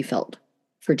can be felt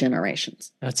for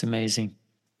generations. That's amazing.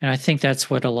 And I think that's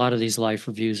what a lot of these life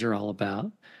reviews are all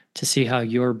about, to see how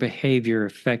your behavior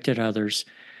affected others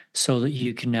so that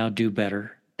you can now do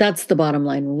better. That's the bottom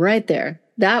line right there.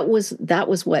 That was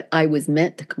what I was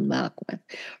meant to come back with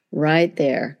right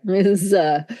there. It was,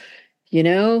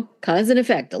 cause and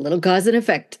effect, a little cause and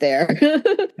effect there.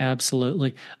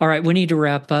 Absolutely. All right, we need to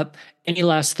wrap up. Any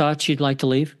last thoughts you'd like to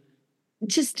leave?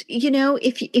 Just,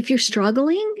 if you're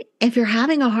struggling, if you're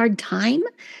having a hard time,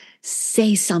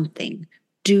 say something,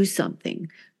 do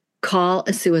something, call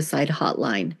a suicide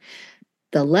hotline.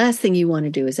 The last thing you want to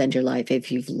do is end your life.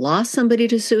 If you've lost somebody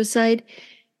to suicide,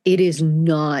 it is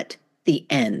not the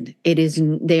end.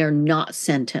 They are not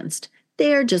sentenced.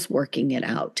 They are just working it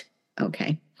out.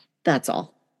 Okay. That's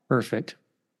all. Perfect.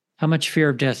 How much fear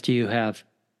of death do you have?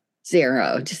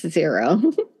 0, just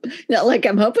 0. Not like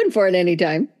I'm hoping for it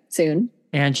anytime soon.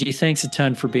 Angie, thanks a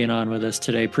ton for being on with us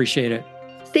today. Appreciate it.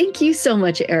 Thank you so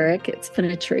much, Eric. It's been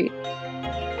a treat.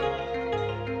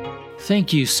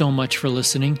 Thank you so much for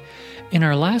listening. In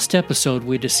our last episode,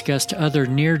 we discussed other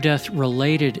near-death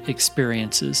related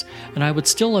experiences, and I would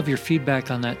still love your feedback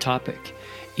on that topic.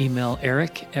 Email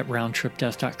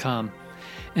eric@roundtripdeath.com.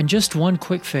 And just one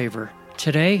quick favor.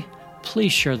 Today,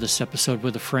 please share this episode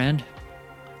with a friend.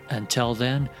 Until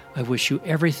then, I wish you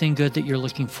everything good that you're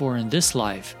looking for in this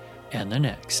life and the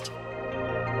next.